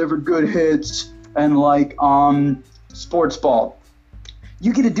we delivered good hits and sports ball.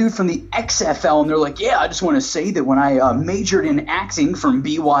 You get a dude from the XFL, and they're like, yeah, I just want to say that when I majored in acting from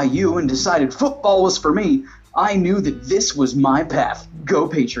BYU and decided football was for me, I knew that this was my path. Go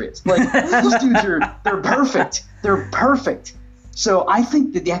Patriots. Like, these dudes they're perfect. They're perfect. So I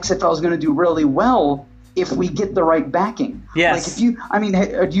think that the XFL is going to do really well if we get the right backing. Yes.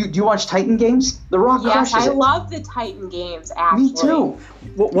 Like do you watch Titan games? The Rock crushes it. Yes, I love the Titan games, actually. Me too.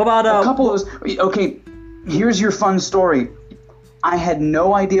 What about a couple of those? Okay, here's your fun story. I had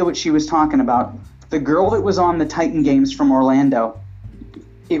no idea what she was talking about. The girl that was on the Titan games from Orlando,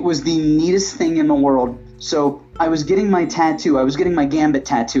 it was the neatest thing in the world. So I was getting my tattoo. I was getting my Gambit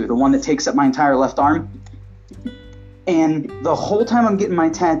tattoo, the one that takes up my entire left arm. And the whole time I'm getting my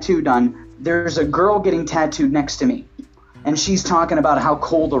tattoo done, there's a girl getting tattooed next to me. And she's talking about how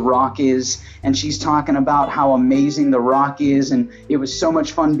cool The Rock is, and she's talking about how amazing The Rock is, and it was so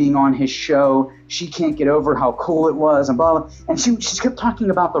much fun being on his show. She can't get over how cool it was, and blah, blah. And she kept talking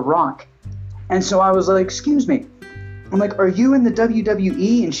about The Rock. And so I was like, excuse me. I'm like, are you in the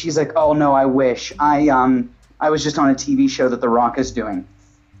WWE? And she's like, oh, no, I wish. I was just on a TV show that The Rock is doing.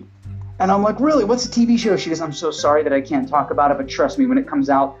 And I'm like, really? What's the TV show? She goes, I'm so sorry that I can't talk about it, but trust me, when it comes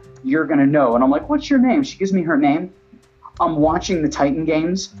out, you're going to know. And I'm like, what's your name? She gives me her name. I'm watching the Titan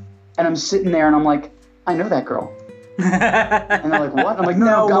games, and I'm sitting there, and I'm like, I know that girl. And they're like, what? I'm like,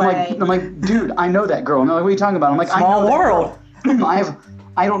 no way. I'm like, dude, I know that girl. And they're like, what are you talking about? I'm like, Small I know world. That girl.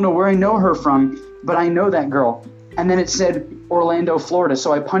 I don't know where I know her from, but I know that girl. And then it said Orlando, Florida.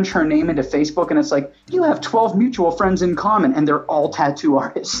 So I punch her name into Facebook, and it's like, you have 12 mutual friends in common, and they're all tattoo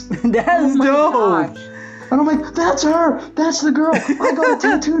artists. That's dope. And I'm like, that's her. That's the girl. I got a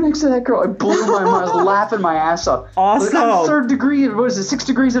tattoo next to that girl. I blew my mind. I was laughing my ass off. Awesome. Like, I'm 3rd degree. What is it? 6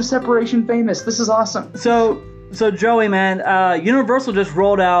 degrees of separation famous. This is awesome. So Joey, man, Universal just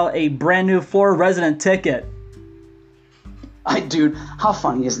rolled out a brand new Florida resident ticket. Dude, how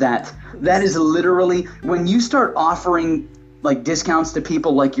funny is that? That is literally, when you start offering like discounts to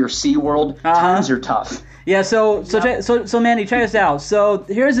people like your SeaWorld, times are tough. Yeah, so Mandy, check this out. So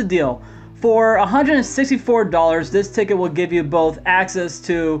here's the deal. For $164, this ticket will give you both access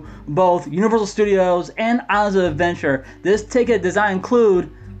to both Universal Studios and Islands of Adventure. This ticket does not include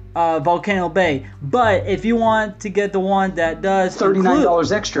Volcano Bay, but if you want to get the one that does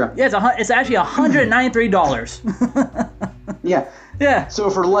 $39 extra. Yeah, it's actually $193. Yeah. Yeah. So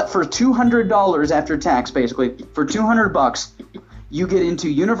for $200 after tax, basically, for $200, you get into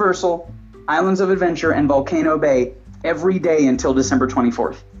Universal, Islands of Adventure, and Volcano Bay every day until December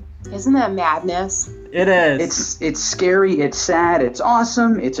 24th. Isn't that madness? It is. It's scary, it's sad, it's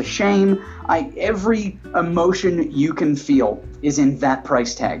awesome, it's a shame. Every emotion you can feel is in that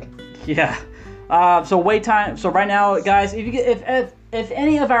price tag. Yeah. So wait time. So right now, guys, if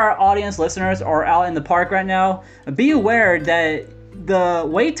any of our audience listeners are out in the park right now, be aware that the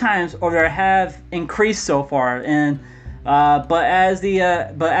wait times over there have increased so far, and but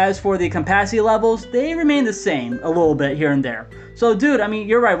as for the capacity levels, they remain the same a little bit here and there. So, dude, I mean,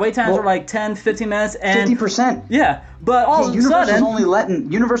 you're right. Wait times are like 10, 15 minutes, and 50%. Yeah, but all of a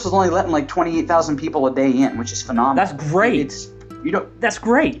sudden, Universal's only letting like 28,000 people a day in, which is phenomenal. That's great. That's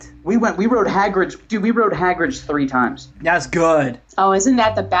great. We rode Hagrid's. Dude, we rode Hagrid's 3 times. That's good. Oh, isn't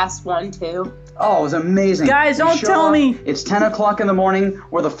that the best one too? Oh, it was amazing. Guys, don't tell me. It's 10 o'clock in the morning.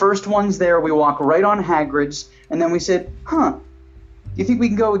 We're the first ones there. We walk right on Hagrid's, and then we said, do you think we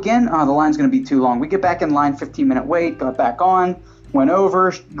can go again? Oh, the line's going to be too long. We get back in line, 15-minute wait, got back on, went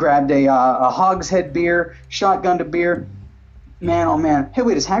over, grabbed a Hogshead beer, shotgunned a beer. Man, oh man. Hey,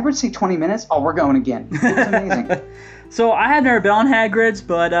 wait, does Hagrid say 20 minutes? Oh, we're going again. It was amazing. So I have never been on Hagrid's,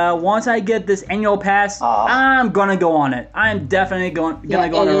 but once I get this annual pass, I'm gonna go on it. I'm definitely gonna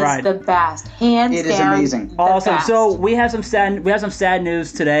go on the ride. It is the best, hands down. It is amazing. Awesome. So we have some sad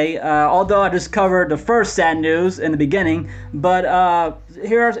news today. Although I just covered the first sad news in the beginning, but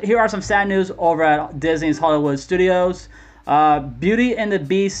here are some sad news over at Disney's Hollywood Studios. Beauty and the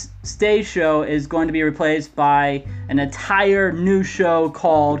Beast stage show is going to be replaced by an entire new show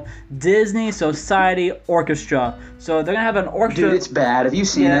called Disney Society Orchestra. So they're gonna have an orchestra. Dude, it's bad. Have you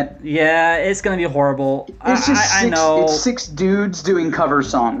seen it? Yeah, it's gonna be horrible. It's just I know. It's 6 dudes doing cover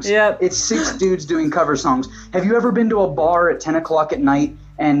songs. Yep. It's 6 dudes doing cover songs. Have you ever been to a bar at 10 o'clock at night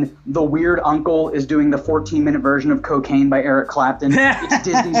and the weird uncle is doing the 14-minute version of Cocaine by Eric Clapton? It's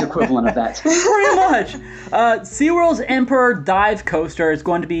Disney's equivalent of that. Pretty much. SeaWorld's Emperor Dive Coaster is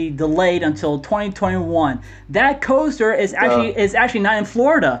going to be delayed until 2021. That coaster is actually not in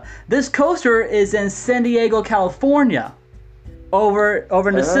Florida. This coaster is in San Diego, California, over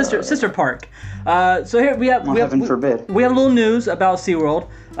in the sister park. So here we have heaven forbid. We have a little news about SeaWorld.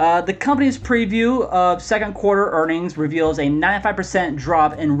 The company's preview of second quarter earnings reveals a 95%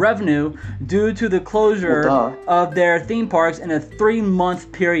 drop in revenue due to the closure of their theme parks in a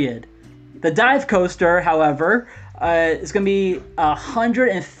 3-month period. The dive coaster, however, is going to be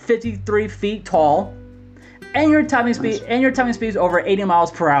 153 feet tall, and your timing speed is over 80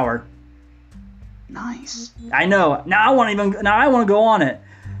 miles per hour. Nice. I know. Now I want to go on it.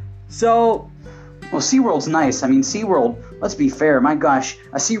 So. Well, SeaWorld's nice. I mean, SeaWorld, let's be fair. My gosh,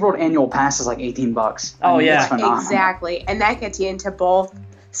 a SeaWorld annual pass is like $18. Oh, yeah. That's phenomenal. Exactly. And that gets you into both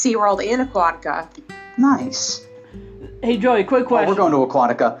SeaWorld and Aquatica. Nice. Hey, Joey, quick question. Oh, we're going to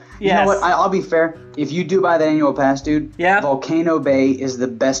Aquatica. Yes. You know what? I'll be fair. If you do buy the annual pass, dude, Volcano Bay is the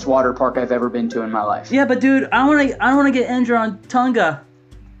best water park I've ever been to in my life. Yeah, but dude, I don't want to get injured on Tonga.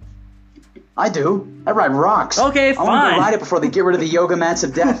 I do. That ride rocks. Okay, fine. I want to go ride it before they get rid of the yoga mats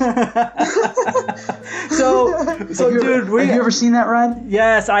of death. Dude, have you ever seen that ride?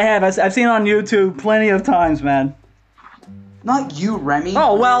 Yes, I have. I've seen it on YouTube plenty of times, man. Not you, Remy.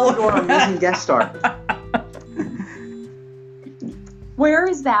 Oh, well. You're an amazing guest star. Where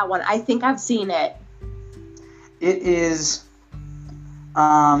is that one? I think I've seen it. It is.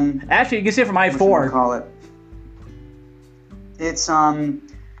 Actually, you can see it from I-4. What do you call it? It's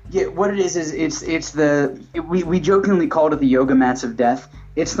Yeah, what it is we jokingly called it the yoga mats of death.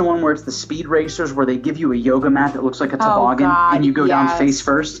 It's the one where it's the speed racers where they give you a yoga mat that looks like a toboggan and you go down face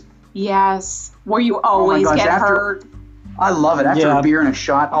first. Yes. Where you always get hurt. I love it. After a beer and a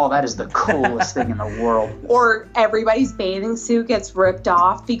shot, oh, that is the coolest thing in the world. Or everybody's bathing suit gets ripped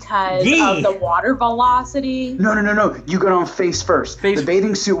off because of the water velocity. No. You go down face first. The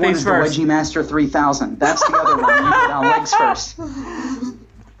bathing suit one is the Wedgie Master 3000. That's the other one. You go down legs first.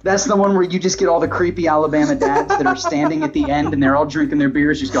 That's the one where you just get all the creepy Alabama dads that are standing at the end and they're all drinking their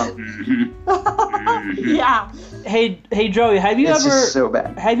beers, just going. Yeah. Hey Joey, have you just so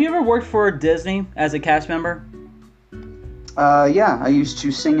bad. Have you ever worked for Disney as a cast member? Yeah, I used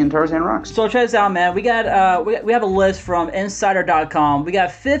to sing in Tarzan Rocks. So check this out, man. We got we have a list from Insider.com. We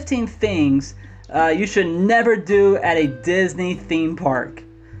got 15 things you should never do at a Disney theme park.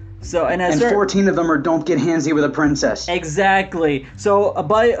 So and, and 14 of them are don't get handsy with a princess. Exactly. So a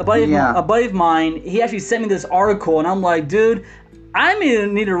buddy of mine, he actually sent me this article, and I'm like, dude, I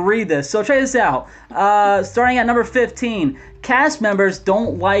need to read this. So check this out. Starting at number 15, cast members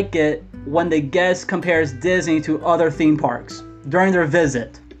don't like it when the guest compares Disney to other theme parks during their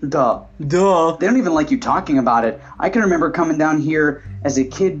visit. Duh. They don't even like you talking about it. I can remember coming down here as a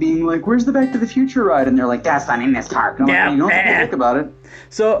kid being like, where's the Back to the Future ride? And they're like, that's not in this park. And I'm like, you don't have to think about it.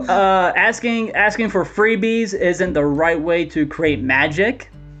 So asking for freebies isn't the right way to create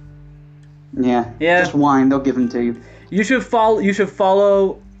magic. Yeah. Just whine. They'll give them to you. You should follow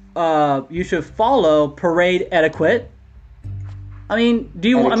parade etiquette. I mean, do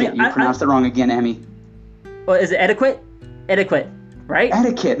you? Etiquette. I mean, you pronounced it wrong again, Emmy. Well, is it etiquette? Etiquette, right?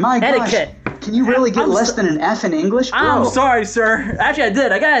 Etiquette. My gosh. Etiquette. Can you really get less than an F in English, bro? I'm sorry, sir. Actually, I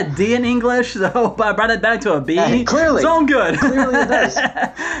did. I got a D in English, so I brought it back to a B. Clearly. So I'm good. Clearly it does.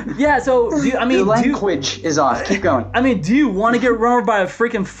 Yeah. So your language is off. Keep going. I mean, do you want to get run over by a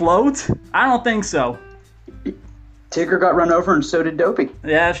freaking float? I don't think so. Tigger got run over, and so did Dopey.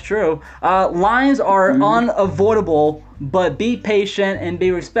 Yeah, that's true. Lines are unavoidable, but be patient and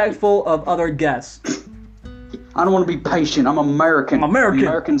be respectful of other guests. I don't want to be patient. I'm American.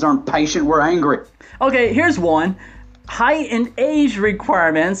 Americans aren't patient. We're angry. Okay, here's one. Height and age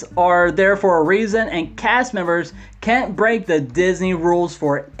requirements are there for a reason, and cast members can't break the Disney rules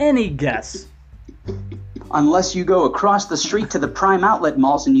for any guests. Unless you go across the street to the Prime Outlet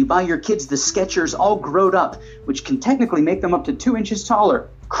malls and you buy your kids the Skechers all growed up, which can technically make them up to 2 inches taller.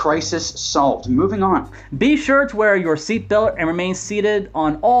 Crisis solved. Moving on. Be sure to wear your seatbelt and remain seated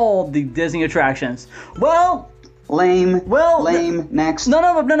on all the Disney attractions. Well, lame. Next.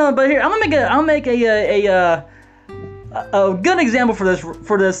 No. But here, I'm gonna make a good example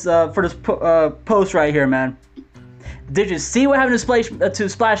for this post right here, man. Did you see what happened to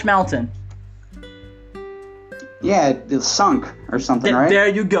Splash Mountain? Yeah, it sunk or something, right? There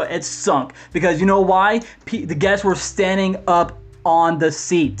you go. It sunk. Because you know why? The guests were standing up on the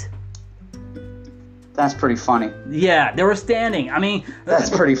seat. That's pretty funny. Yeah, they were standing. I mean, that's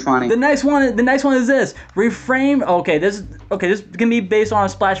pretty funny. The next one is this. Refrain. Okay, this can be based on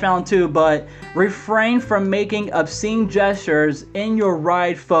Splash Mountain too, but refrain from making obscene gestures in your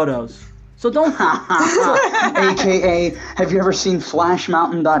ride photos. So don't. AKA, have you ever seen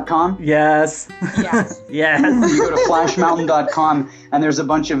flashmountain.com? Yes. Yes. Yes. You go to flashmountain.com and there's a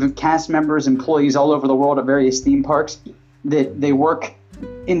bunch of cast members, employees all over the world at various theme parks that they work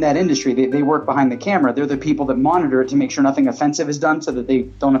in that industry. They work behind the camera. They're the people that monitor it to make sure nothing offensive is done so that they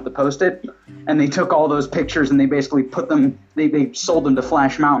don't have to post it. And they took all those pictures and they basically put them, they sold them to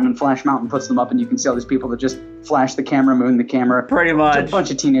Flash Mountain, and Flash Mountain puts them up, and you can see all these people that just flash the camera, moving the camera. Pretty much. Just a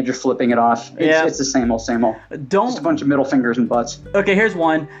bunch of teenagers flipping it off. It's the same old. Just a bunch of middle fingers and butts. Okay, here's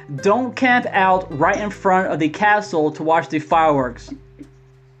one. Don't camp out right in front of the castle to watch the fireworks.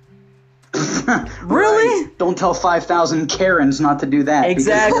 Really? Right. Don't tell 5,000 Karens not to do that.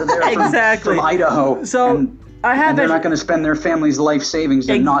 Exactly. From Idaho. So and they're not going to spend their family's life savings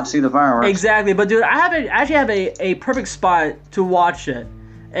to not see the fireworks. Exactly. But dude, I actually have a perfect spot to watch it,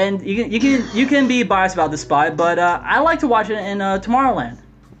 and you can be biased about this spot, but I like to watch it in Tomorrowland.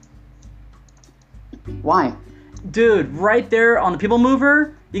 Why? Dude, right there on the People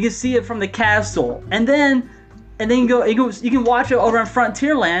Mover, you can see it from the castle, and then you can watch it over in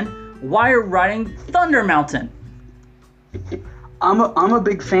Frontierland while you're riding Thunder Mountain. I'm a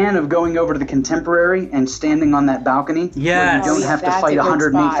big fan of going over to the Contemporary and standing on that balcony. Yes. Where you don't have to fight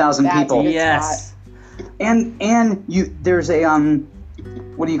 108,000 people. Yes. And there's a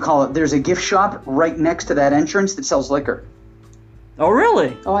what do you call it? There's a gift shop right next to that entrance that sells liquor. Oh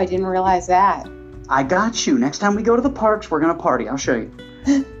really? Oh, I didn't realize that. I got you. Next time we go to the parks, we're gonna party. I'll show you.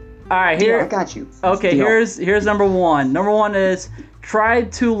 All right, here. Yeah, I got you. Okay, here's number one. Number one is try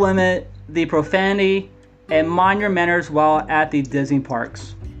to limit the profanity and mind your manners while at the Disney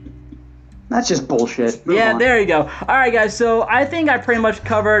parks. That's just bullshit. Move on. There you go. All right, guys. So I think I pretty much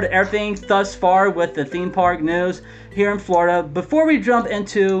covered everything thus far with the theme park news here in Florida. Before we jump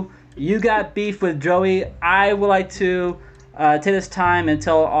into You Got Beef with Joey, I would like to take this time and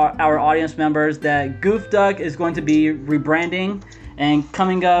tell our audience members that Goof Duck is going to be rebranding and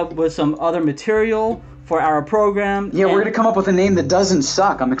coming up with some other material for our program. Yeah, we're gonna come up with a name that doesn't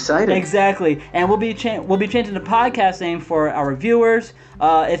suck. I'm excited. Exactly, and we'll be changing the podcast name for our viewers.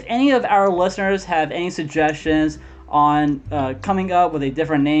 If any of our listeners have any suggestions on coming up with a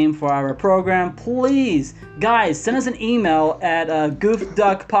different name for our program, please, guys, send us an email at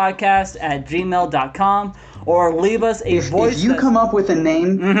goofduckpodcast@gmail.com or leave us a voice. If you come up with a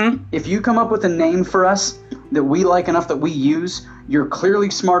name, if you come up with a name for us that we like enough that we use, you're clearly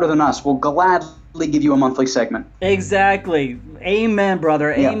smarter than us. We'll gladly give you a monthly segment. Exactly. Amen,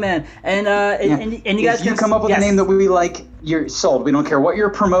 brother. Yeah. Amen. And you guys if you can come up with yes. a name that we like, you're sold. We don't care what you're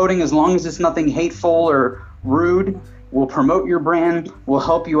promoting, as long as it's nothing hateful or rude. We'll promote your brand. We'll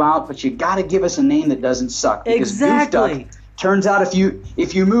help you out, but you got to give us a name that doesn't suck. Because Exactly. Goof Duck, turns out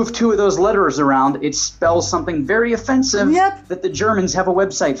if you move 2 of those letters around, it spells something very offensive. Yep. That the Germans have a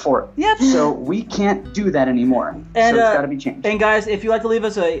website for. Yep. So we can't do that anymore. And, so it's got to be changed. And guys, if you'd like to leave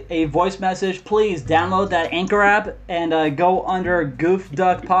us a voice message, please download that Anchor app and go under Goof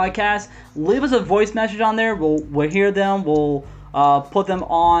Duck Podcast. Leave us a voice message on there. We'll hear them. We'll put them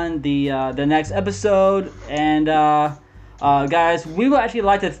on the next episode. And guys, we would actually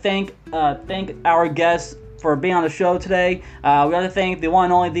like to thank our guests for being on the show today. We want to thank the one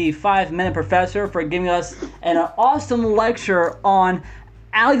and only the 5-Minute Professor for giving us an awesome lecture on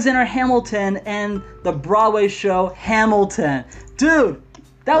Alexander Hamilton and the Broadway show Hamilton. Dude,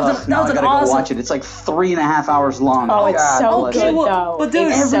 that was an I gotta awesome. go watch it. It's like 3.5 hours long. Oh, it's God so bless good, it. though. But dude,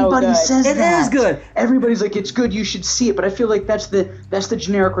 It's so Everybody good. says It that. is good. Everybody's like, it's good, you should see it. But I feel like that's the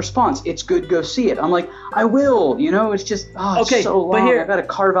generic response. It's good, go see it. I'm like, I will. It's just Okay, it's so but long. here- I gotta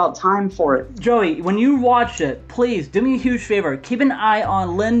carve out time for it. Joey, when you watch it, please do me a huge favor. Keep an eye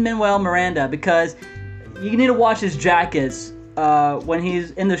on Lin-Manuel Miranda, because you need to watch his jackets when he's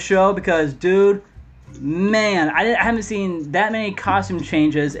in the show, because, dude, man, I haven't seen that many costume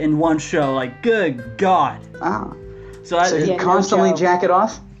changes in one show. Like, good God. Ah. So So he no constantly joke. jack it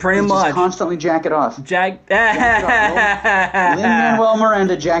off? Pretty He much. Just constantly jack it off. Jack. Lin-Manuel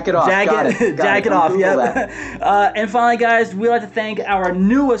Miranda, jack it off. Got it. Got Jack it I'll off, Google yep. that. And finally, guys, we'd like to thank our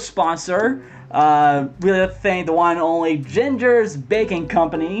newest sponsor. We'd like to thank the one and only Ginger's Baking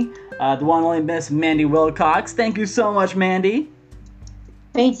Company, the one and only Miss Mandy Wilcox. Thank you so much, Mandy.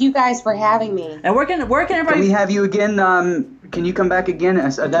 Thank you guys for having me. And where can Can everybody... we have you again? Can you come back again?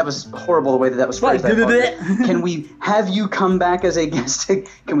 That was horrible the way that was phrased. What? I apologize. Can we have you come back as a guest?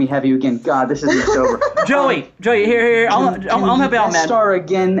 Can we have you again? God, this isn't sober. Joey, here. I'm Can help you you out, guest man. star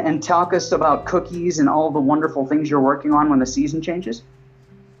again and talk us about cookies and all the wonderful things you're working on when the season changes?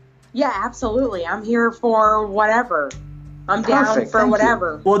 Yeah, absolutely. I'm here for whatever. I'm down Perfect, for thank you.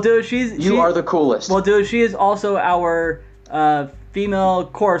 whatever. Well, dude, You are the coolest. Well, dude, she is also our female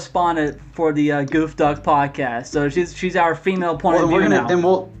correspondent for the Goof Duck podcast. So she's our female point Well, of then view now. then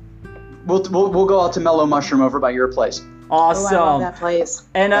we'll go out to Mellow Mushroom over by your place. Awesome. Oh, I love that place.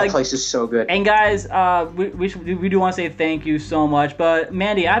 And That place is so good. and guys, we do want to say thank you so much. But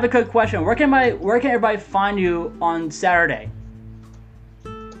Mandy, I have a quick question. Where can everybody find you on Saturday?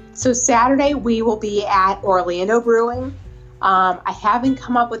 So Saturday we will be at Orlando Brewing. I haven't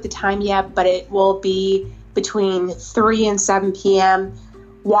come up with the time yet, but it will be between 3 and 7 p.m.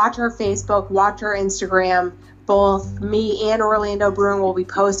 Watch our Facebook, watch our Instagram. Both me and Orlando Brewing will be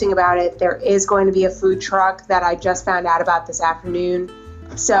posting about it. There is going to be a food truck that I just found out about this afternoon.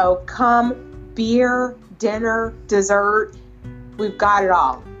 So come, beer, dinner, dessert. We've got it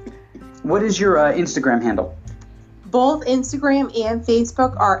all. What is your Instagram handle? Both Instagram and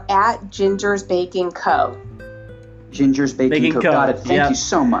Facebook are at Ginger's Baking Co. Ginger's Baking Co. Got it. Thank you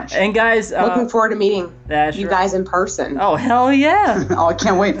so much. And guys, Looking forward to meeting that's you right. guys in person. Oh, hell yeah. Oh, I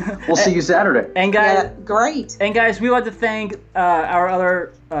can't wait. We'll see you Saturday. And guys, Yeah, great. And guys, we would like to thank our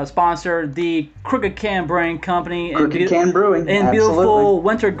other sponsor, the Crooked Can Brewing Company Crooked Can Brewing, in beautiful absolutely.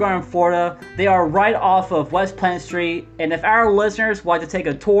 Winter Garden, Florida. They are right off of West Plant Street. And if our listeners would like to take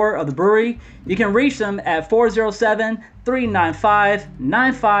a tour of the brewery, you can reach them at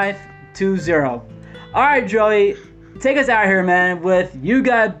 407-395-9520. All right, Joey, take us out here, man, with You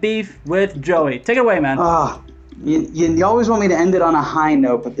Got Beef with Joey. Take it away, man. You always want me to end it on a high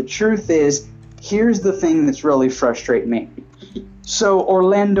note, but the truth is, here's the thing that's really frustrating me. So,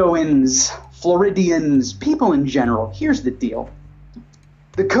 Orlandoans, Floridians, people in general, here's the deal.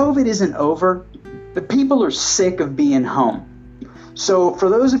 The COVID isn't over. The people are sick of being home. So, for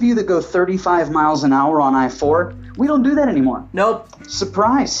those of you that go 35 miles an hour on I-4, we don't do that anymore. Nope.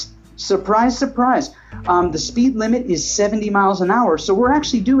 Surprise. Surprise, surprise. The speed limit is 70 miles an hour, so we're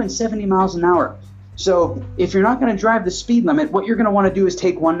actually doing 70 miles an hour. So if you're not going to drive the speed limit, what you're going to want to do is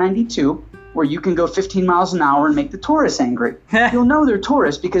take 192, where you can go 15 miles an hour and make the tourists angry. You'll know they're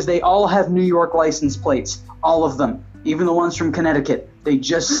tourists because they all have New York license plates. All of them. Even the ones from Connecticut. They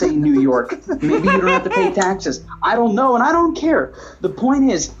just say New York. Maybe you don't have to pay taxes. I don't know, and I don't care. The point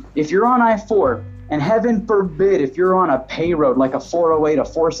is, if you're on I-4, and heaven forbid if you're on a pay road like a 408, a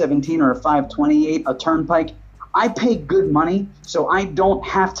 417, or a 528, a turnpike, I pay good money so I don't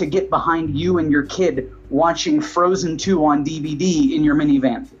have to get behind you and your kid watching Frozen 2 on DVD in your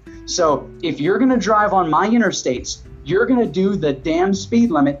minivan. So if you're going to drive on my interstates, you're going to do the damn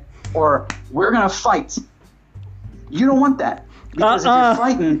speed limit or we're going to fight. You don't want that. Because if you're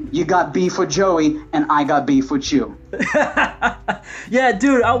fighting, you got beef with Joey and I got beef with you. Yeah,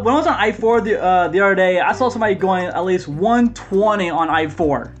 dude, when I was on I-4 the other day, I saw somebody going at least 120 on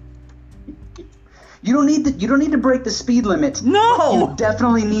I-4. You don't need to break the speed limit. No! You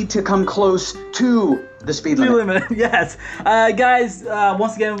definitely need to come close to the speed limit. Yes. Guys,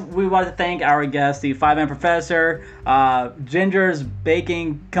 once again, we want to thank our guest, the 5-Man Professor, Ginger's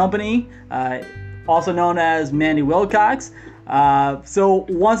Baking Company, also known as Mandy Wilcox. So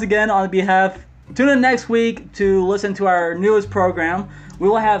once again, on behalf, tune in next week to listen to our newest program. We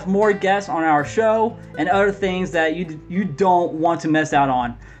will have more guests on our show and other things that you don't want to miss out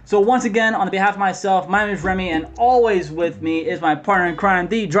on. So once again, on behalf of myself, my name is Remy, and always with me is my partner in crime,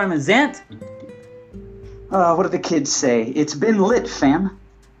 the Drummer Zant. What do the kids say? It's been lit, fam.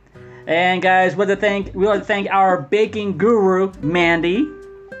 And guys, we like to thank our baking guru, Mandy.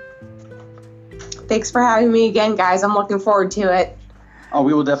 Thanks for having me again, guys. I'm looking forward to it. Oh,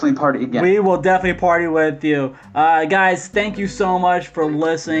 we will definitely party again. We will definitely party with you. Guys, thank you so much for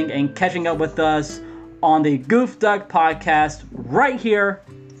listening and catching up with us on the Goof Duck Podcast right here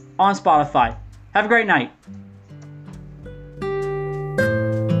on Spotify. Have a great night.